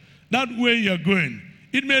destruction. That way you're going,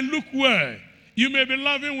 it may look well. You may be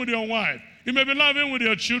laughing with your wife. You may be laughing with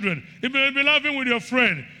your children. You may be laughing with your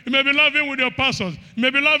friend. You may be laughing with your pastors. You may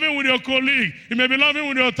be laughing with your colleague. You may be laughing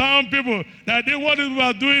with your town people. That what we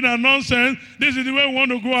are doing are nonsense. This is the way we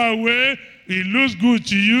want to go our way. It looks good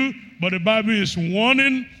to you, but the Bible is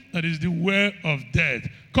warning that is the way of death.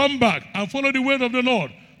 Come back and follow the word of the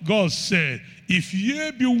Lord. God said, if ye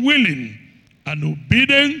be willing and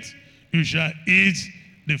obedient, you shall eat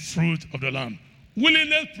the fruit of the land.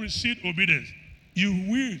 Willingness precedes obedience. You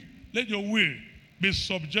will, let your will be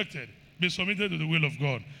subjected, be submitted to the will of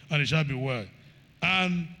God, and it shall be well.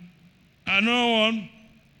 And another one,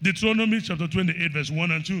 Deuteronomy chapter 28, verse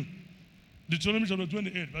 1 and 2. Deuteronomy chapter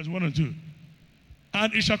 28, verse 1 and 2.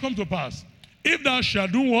 And it shall come to pass, if thou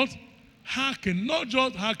shalt do what? Hearken, not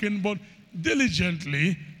just hearken, but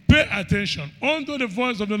diligently pay attention unto the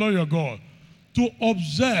voice of the Lord your God, to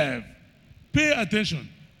observe, pay attention,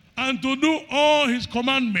 and to do all his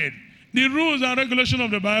commandments, the rules and regulations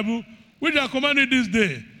of the Bible, which are commanded this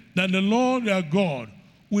day, that the Lord your God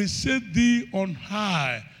will set thee on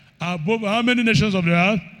high above how many nations of the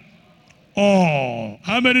earth? All.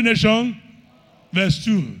 How many nations? Verse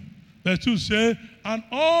 2. Verse 2 says, and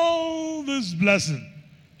all this blessing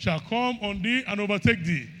shall come on thee and overtake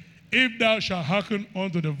thee, if thou shalt hearken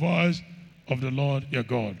unto the voice of the Lord your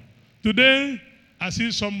God. Today, I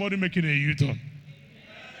see somebody making a U-turn.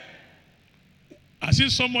 I see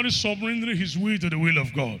somebody surrendering his will to the will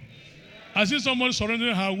of God. I see somebody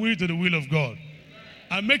surrendering her will to the will of God.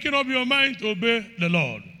 And making up your mind to obey the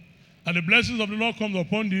Lord. And the blessings of the Lord come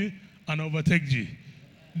upon thee and overtake thee.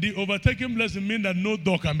 The overtaking blessing means that no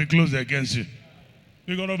door can be closed against you.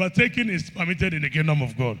 Because overtaking is permitted in the kingdom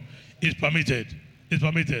of God. It's permitted. It's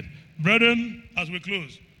permitted. Brethren, as we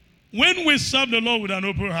close, when we serve the Lord with an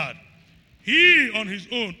open heart, he on his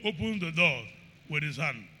own opens the door with his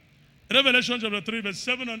hand. Revelation chapter 3, verse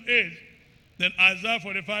 7 and 8. Then Isaiah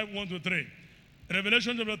 45, 1 to 3.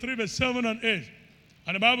 Revelation chapter 3, verse 7 and 8.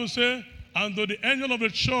 And the Bible says, and to the angel of the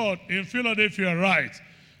church in Philadelphia write,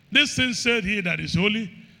 this thing said he that is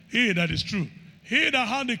holy, he that is true, he that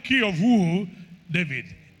had the key of who? David.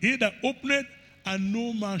 He that opened and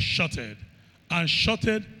no man shutted, and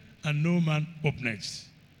shutted and no man openeth.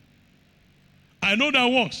 I know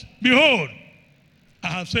that works. Behold, I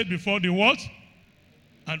have said before the what?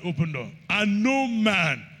 An open door. And no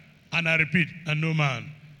man, and I repeat, and no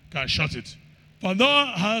man can shut it. For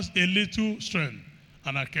thou hast a little strength,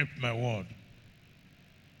 and I kept my word.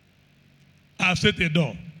 I have set a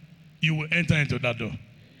door. You will enter into that door.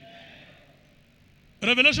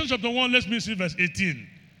 Revelation chapter 1, let me see verse 18.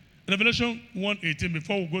 Revelation 1:18,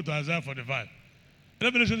 before we go to Isaiah 45.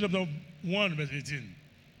 Revelation chapter 1, verse 18.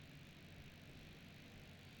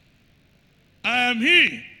 I am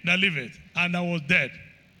he that liveth, and I was dead.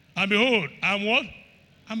 And behold, I am what?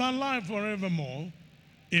 I am alive forevermore.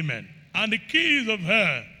 Amen. And the keys of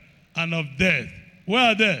hell and of death,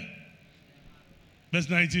 where are they? Verse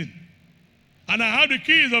 19. And I have the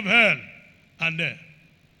keys of hell and death.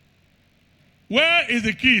 Where is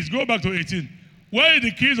the keys? Go back to 18. Where is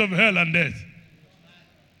the keys of hell and death?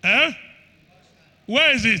 Eh?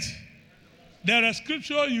 Where is it? There are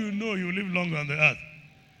scripture you know you live longer on the earth.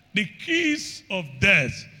 The keys of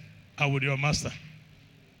death are with your master.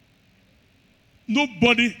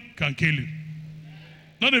 Nobody can kill you.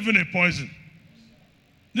 Not even a poison.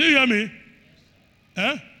 Do you hear me?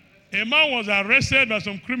 Eh? A man was arrested by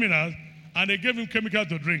some criminals and they gave him chemical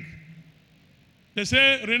to drink. They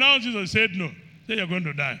said, renounce Jesus. He said, no. They said, you're going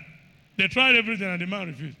to die. They tried everything and the man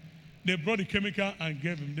refused. They brought the chemical and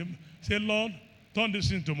gave him. They said, Lord, turn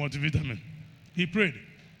this into multivitamin. He prayed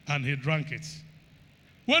and he drank it.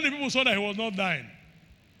 When the people saw that he was not dying,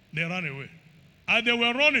 they ran away. As they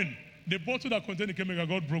were running, the bottle that contained the chemical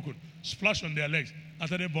got broken, splashed on their legs, and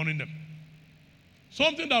started burning them.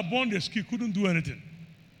 Something that burned their skin couldn't do anything.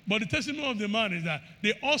 But the testimony of the man is that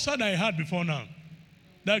the ulcer that he had before now,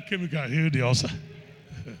 that chemical healed the ulcer.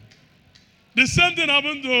 The same thing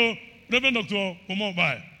happened to Reverend Dr.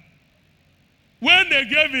 Omobai. When they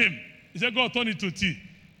gave him, he said, God, turn it to tea.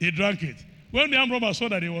 He drank it. When the armed robber saw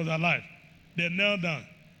that he was alive, they knelt down.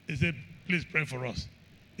 He said, please pray for us.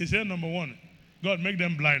 He said, number one, God, make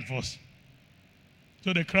them blind first.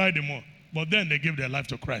 So they cried the more. But then they gave their life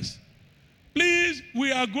to Christ. Please,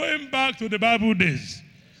 we are going back to the Bible days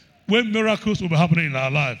when miracles will be happening in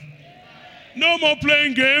our life. No more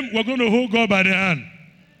playing game. We're going to hold God by the hand.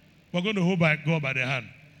 We're going to hold God by the hand.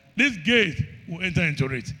 This gate will enter into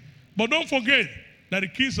it. But don't forget that the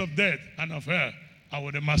keys of death and of hell are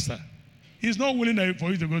with the master. He's not willing for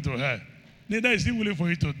you to go to hell. Neither is he willing for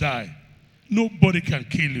you to die. Nobody can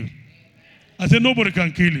kill you. I said nobody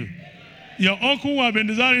can kill you. Your uncle who have been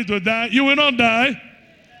desiring to die, you will not die.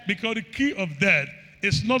 Because the key of death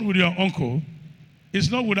is not with your uncle. It's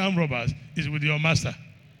not with armed robbers. It's with your master.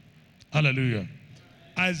 Hallelujah.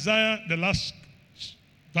 Isaiah, the last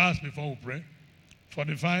verse before we pray,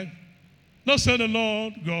 45. Thus said the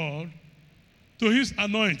Lord God to his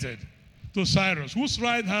anointed, to Cyrus, whose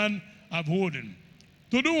right hand I've holden.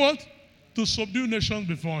 To do what? To subdue nations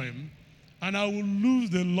before him, and I will loose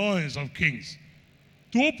the loins of kings.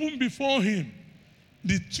 To open before him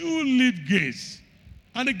the two-leaf gates,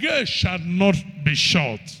 and the gates shall not be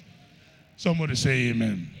shut. Somebody say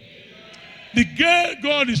amen. The gate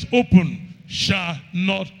God is open shall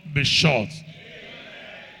not be shut.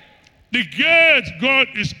 The gate God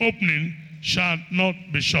is opening shall not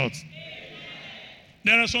be shut.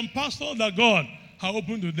 There are some pastors that God has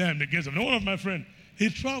opened to them the gates of. One of my friends, he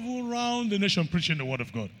traveled around the nation preaching the word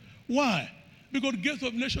of God. Why? Because the gates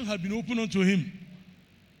of nations have been opened unto him.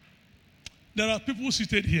 There are people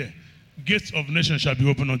seated here. Gates of nations shall be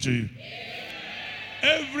opened unto you.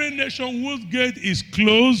 Every nation whose gate is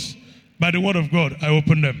closed by the word of God, I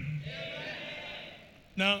open them.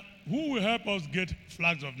 Now, who will help us get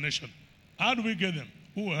flags of nation? How do we get them?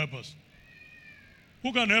 Who will help us?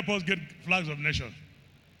 Who can help us get flags of nation?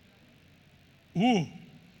 Who?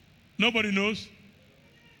 Nobody knows?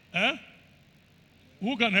 Eh?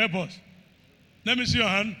 Who can help us? Let me see your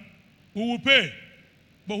hand. Who will pay?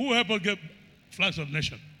 But who will help us get flags of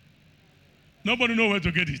nation? Nobody knows where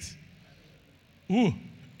to get it. Who?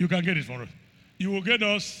 You can get it for us. You will get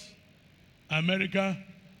us America,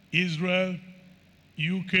 Israel,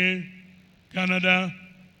 UK, Canada,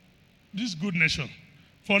 this good nation.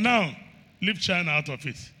 For now, leave China out of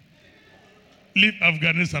it. Leave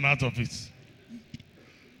Afghanistan out of it.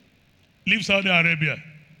 Leave Saudi Arabia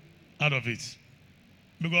out of it.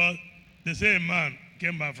 Because they say a man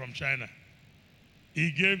came back from China.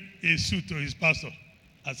 He gave a suit to his pastor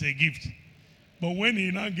as a gift. But when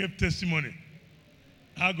he now gave testimony,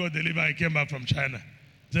 how God delivered, he came back from China.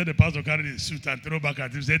 Said the pastor carried his suit and threw back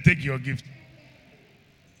at him. Said, take your gift.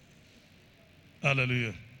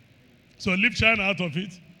 Hallelujah. So leave China out of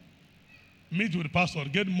it. Meet with the pastor.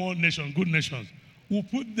 Get more nations, good nations. We'll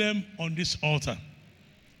put them on this altar.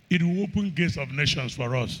 It will open gates of nations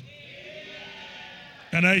for us.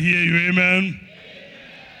 Can I hear you? Amen.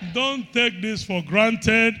 Don't take this for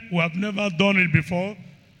granted. We have never done it before.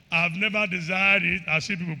 I've never desired it. I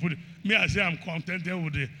see people put it. Me, I say I'm contented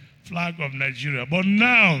with the flag of Nigeria. But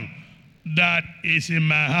now that is in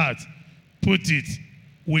my heart, put it.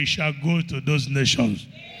 We shall go to those nations.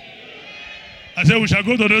 I said we shall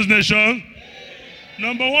go to those nations.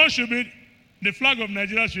 Number one should be, the flag of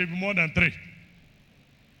Nigeria should be more than 3.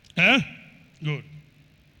 Eh? Good.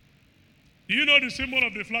 Do you know the symbol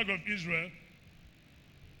of the flag of Israel?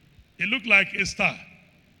 It looked like a star.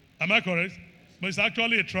 Am I correct? But it's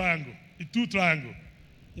actually a triangle. A 2 triangles.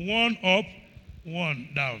 1 up, 1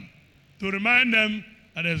 down. To remind them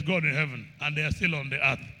that there's God in heaven and they are still on the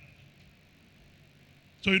earth.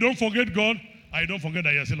 So you don't forget God and you don't forget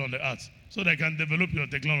that you're still on the earth. So they can develop your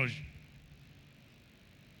technology.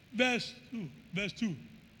 Verse 2.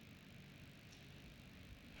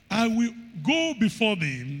 I will go before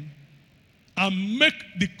them and make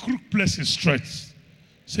the crooked places straight.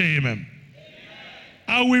 Say amen.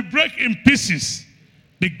 I will break in pieces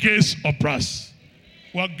the gates of brass.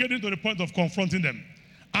 We are getting to the point of confronting them.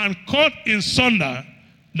 And cut in sunder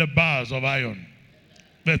the bars of iron.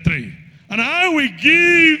 Verse 3. And I will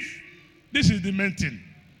give, this is the main thing.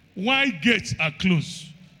 Why gates are closed?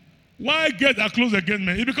 Why gates are closed against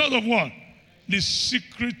me? It's because of what? The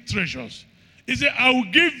secret treasures. He said, I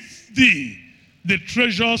will give thee the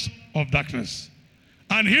treasures of darkness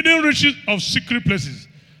and hidden riches of secret places,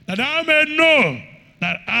 that thou may know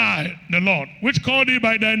that I, the Lord, which called thee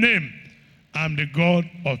by thy name, am the God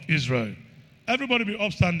of Israel. Everybody be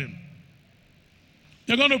upstanding.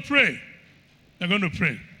 You're going to pray. You're going to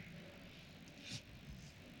pray.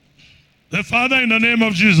 The Father, in the name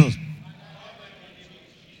of Jesus,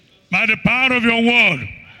 by the power of your word,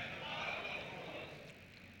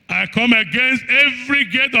 I come against every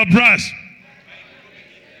gate of brass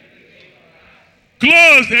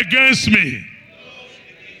closed against me.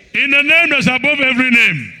 In the name that's above every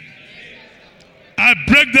name, I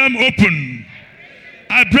break them open.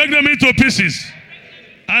 I break them into pieces.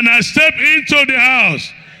 And I step into the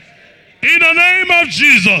house. In the name of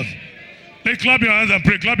Jesus. Hey, clap your hands and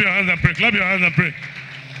pray. Clap your hands and pray. Clap your hands and pray.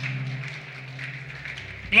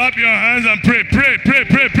 Clap your hands and pray. Pray, pray,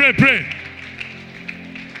 pray, pray, pray.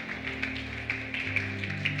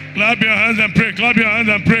 Clap your hands and pray. Clap your hands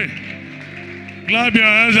and pray. Clap your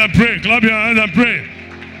hands and pray. Clap your hands and pray.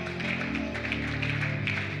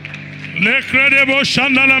 Le credebo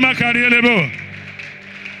shandala makarielebo.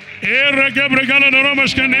 Eregebregala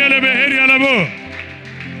noromas kaniele beherialabo.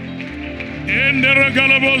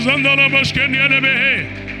 Enderegalabo zandala baskaniele behe.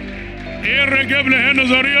 Eregeble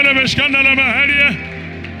henozoriele beskandala maharia.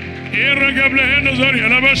 Eregeble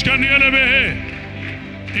henozoriele baskaniele behe.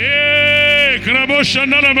 Krabo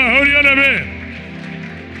shandala mahoriele behe.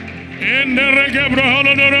 Enderegebro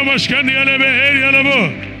holo noromas kaniele beherialabo.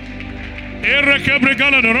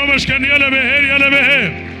 Errekebregala noromas kaniele beheriale behe.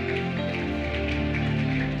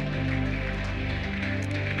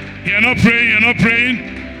 You're not praying, you're not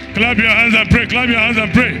praying. Clap your hands and pray, clap your hands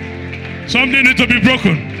and pray. Something needs to be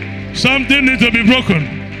broken. Something needs to be broken.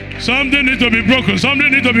 Something needs to be broken.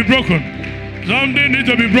 Something needs to be broken. Something needs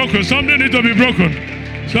to be broken. Something needs to be broken.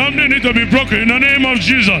 Something needs to be broken in the name of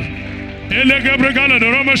Jesus. In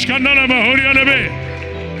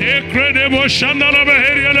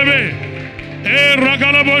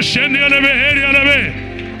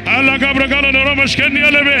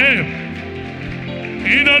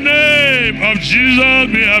the name of Jesus,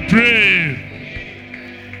 we are praying.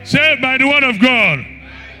 Say, by the word of God,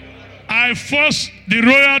 I force the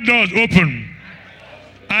royal doors open.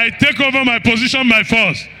 I take over my position by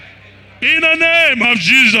force. In the name of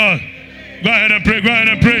Jesus. Go ahead and pray. Go ahead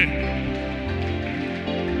and pray.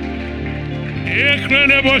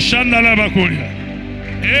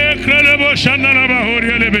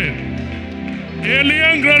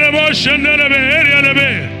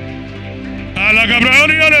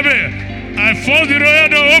 I force the royal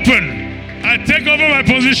door open. I take over my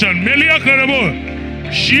position.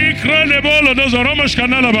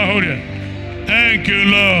 Thank you,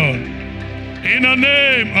 Lord. In the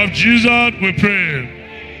name of Jesus, we pray.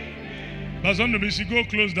 Pastor Ndubisi, go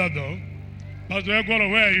close that door. Pastor Ekwala,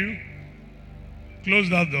 where are you? Close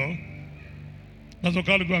that door. Pastor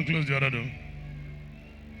Carlo, go and close the other door.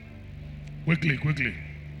 Quickly, quickly.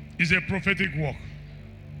 It's a prophetic walk.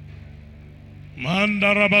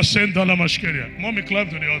 Mandaraba sentala mashkeria. Mommy, climb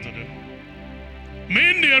to the altar there.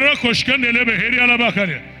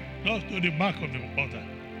 Just to the back of the altar.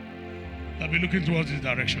 I'll be looking towards this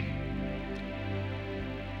direction.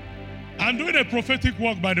 I'm doing a prophetic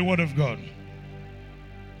walk by the word of God.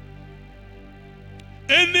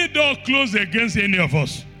 Any door closed against any of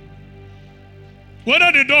us,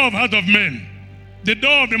 whether the door of heart of men, the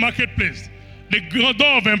door of the marketplace, the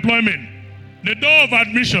door of employment, the door of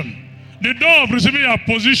admission, the door of receiving your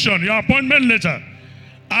position, your appointment letter,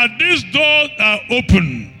 as these doors are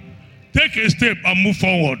open, take a step and move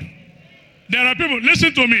forward. There are people,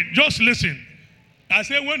 listen to me, just listen. I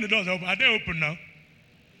say when the doors are open, are they open now?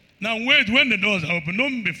 Now wait, when the doors are open,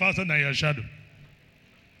 don't be faster than your shadow.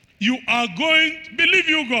 You are going, believe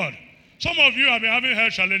you God. Some of you have been having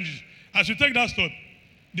health challenges. As you take that step,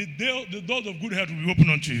 the doors of good health will be open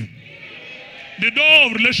unto you. The door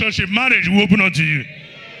of relationship, marriage will open unto you.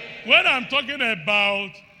 When I'm talking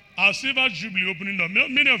about our silver jubilee opening door,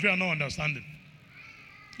 many of you are not understanding.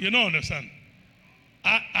 You don't understand.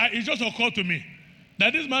 It just occurred to me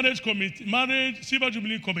that this marriage silver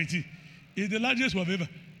jubilee committee is the largest we've ever.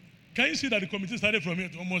 Can you see that the committee started from here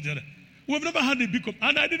to almost the other? We've never had a big committee.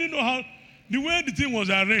 And I didn't know how, the way the thing was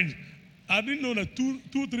arranged, I didn't know that two,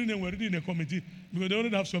 3 names were already in a committee because they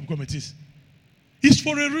already have subcommittees. It's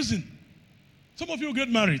for a reason. Some of you will get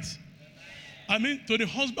married. I mean, to the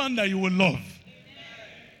husband that you will love.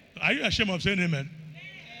 Are you ashamed of saying amen?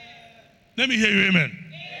 Let me hear you, amen.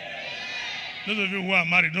 Those of you who are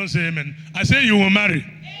married, don't say amen. I say you will marry.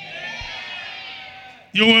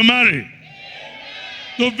 You will marry.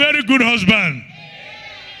 To a very good husband.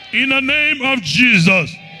 In the name of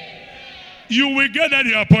Jesus. You will get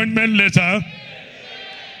your appointment letter.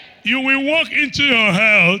 You will walk into your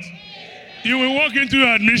health. You will walk into your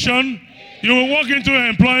admission. You will walk into your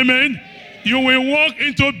employment. You will walk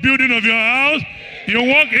into building of your house. You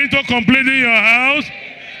walk into completing your house.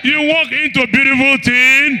 You walk into beautiful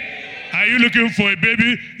thing. Are you looking for a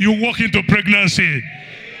baby? You walk into pregnancy.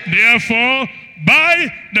 Therefore,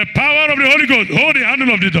 by the power of the Holy Ghost, hold the handle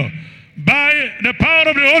of the door. By the power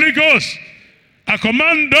of the Holy Ghost, I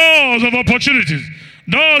command doors of opportunities,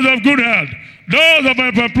 doors of good health, doors of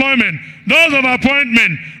employment, doors of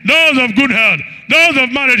appointment, doors of good health, doors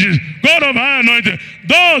of marriages, God of high anointing,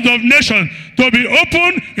 doors of nations to be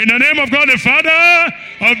opened in the name of God the Father,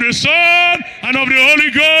 of the Son, and of the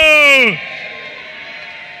Holy Ghost.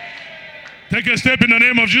 Take a step in the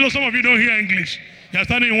name of Jesus. Some of you don't hear English. You are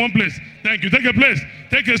standing in one place. Thank you. Take a place.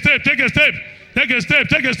 Take a step. Take a step. Take a step.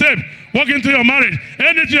 Take a step. Walk into your marriage.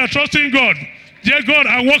 Anything you are trusting God. Dear God,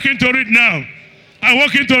 I walk into it now. I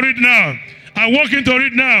walk into it now. I walk into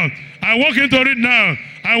it now. I walk into it now.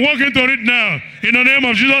 I walk into it now. In the name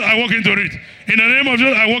of Jesus, I walk into it. In the name of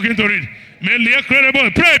Jesus, I walk into it.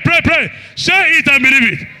 Pray, pray, pray. Say it and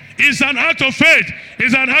believe it. It's an act of faith.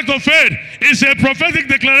 It's an act of faith. It's a prophetic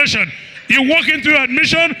declaration. You walk into your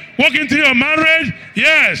admission, walk into your marriage.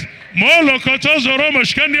 Yes.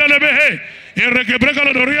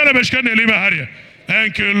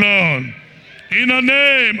 Thank you, Lord. In the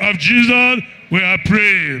name of Jesus, we are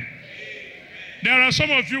praying. There are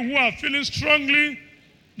some of you who are feeling strongly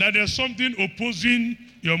that there's something opposing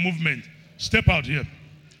your movement. Step out here.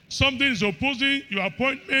 Something is opposing your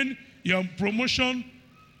appointment, your promotion,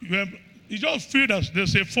 You just feel that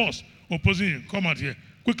there's a force opposing you. Come out here.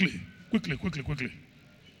 Quickly.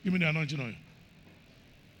 Give me the anointing on you.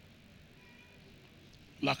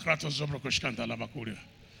 La krato zobro koshkanda la bakuria.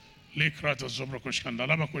 Le krato zobro koshkanda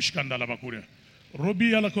la bakoshkanda la bakuria.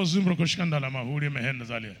 Robi ala kozumbro koshkanda la mahuri mehenda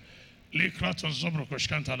zalia. Le krato zobro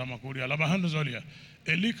koshkanda la makuria la bahanda zalia.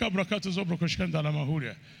 Elika brakato zobro koshkanda la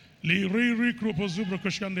mahuria. Le ri kropo zobro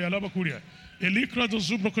koshkanda la bakuria. Elika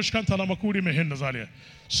zobro koshkanda la makuri mehenda zalia.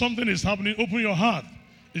 Something is happening. Open your heart.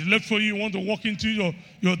 It's left for you. You want to walk into your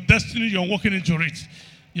destiny. You're walking into it.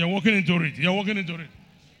 You're walking into it. You're walking into it.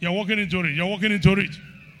 You're walking into it. You're walking into it.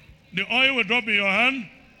 The oil will drop in your hand.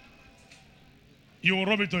 You will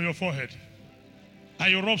rub it on your forehead.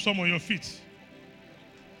 And you rub some on your feet.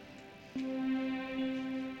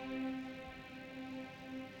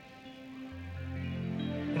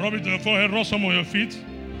 Rub it on your forehead. Rub some on your feet.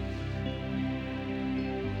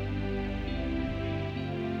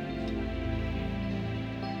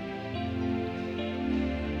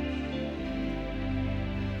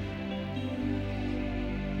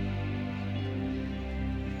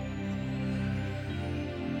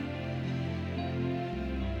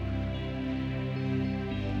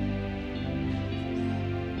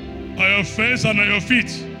 On your face and on your feet.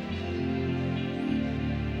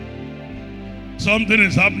 Something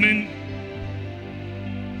is happening.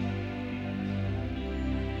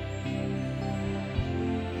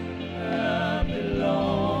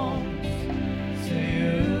 Belongs to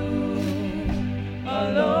you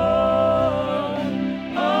alone.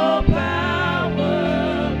 All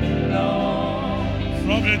power belongs.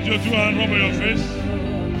 Rub it, your two hands, rub on your face.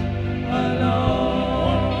 Alone.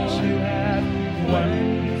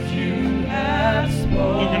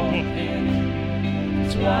 Spoken.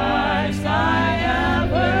 Twice I have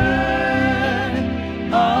heard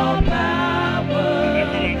all power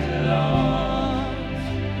belongs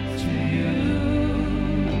to you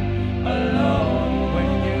alone.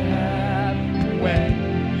 When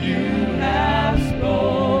you have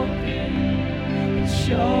spoken, it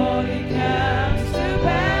surely comes to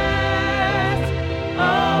pass.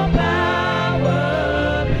 All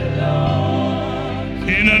power belongs.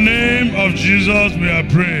 In the name of Jesus, we are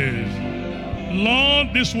praying.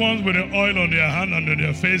 Lord, these ones with the oil on their hand and on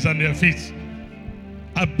their face and their feet,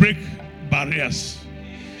 I break barriers.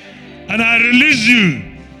 And I release you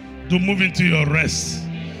to move into your rest.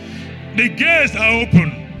 The gates are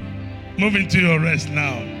open. Move into your rest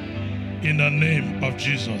now. In the name of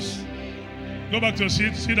Jesus. Go back to your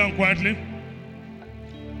seat. Sit down quietly.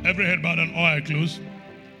 Every head bowed and all eyes closed.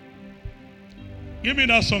 Give me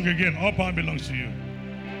that song again. All power belongs to you.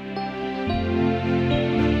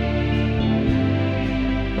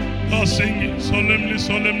 Oh, sing it solemnly,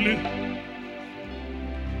 solemnly.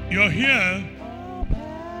 You're here.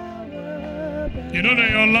 You know that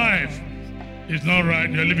your life is not right.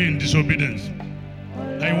 You're living in disobedience.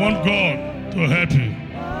 I want God to help you.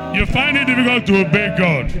 You find it difficult to obey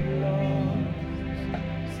God.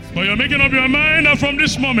 But you're making up your mind that from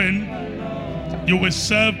this moment, you will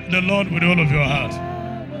serve the Lord with all of your heart.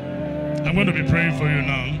 I'm going to be praying for you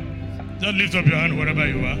now. Just lift up your hand wherever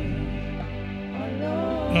you are.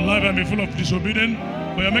 Your life might be full of disobedience,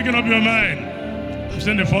 but you're making up your mind. I've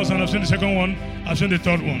seen the first one, I've seen the second one, I've seen the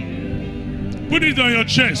third one. Put it on your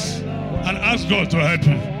chest and ask God to help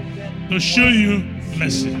you, to show you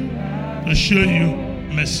mercy, to show you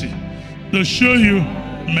mercy, to show you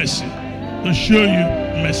mercy, to show you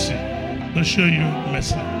mercy, to show you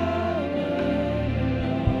mercy.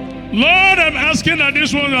 Lord, I'm asking that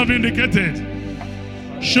these ones have indicated.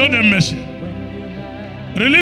 Show them mercy.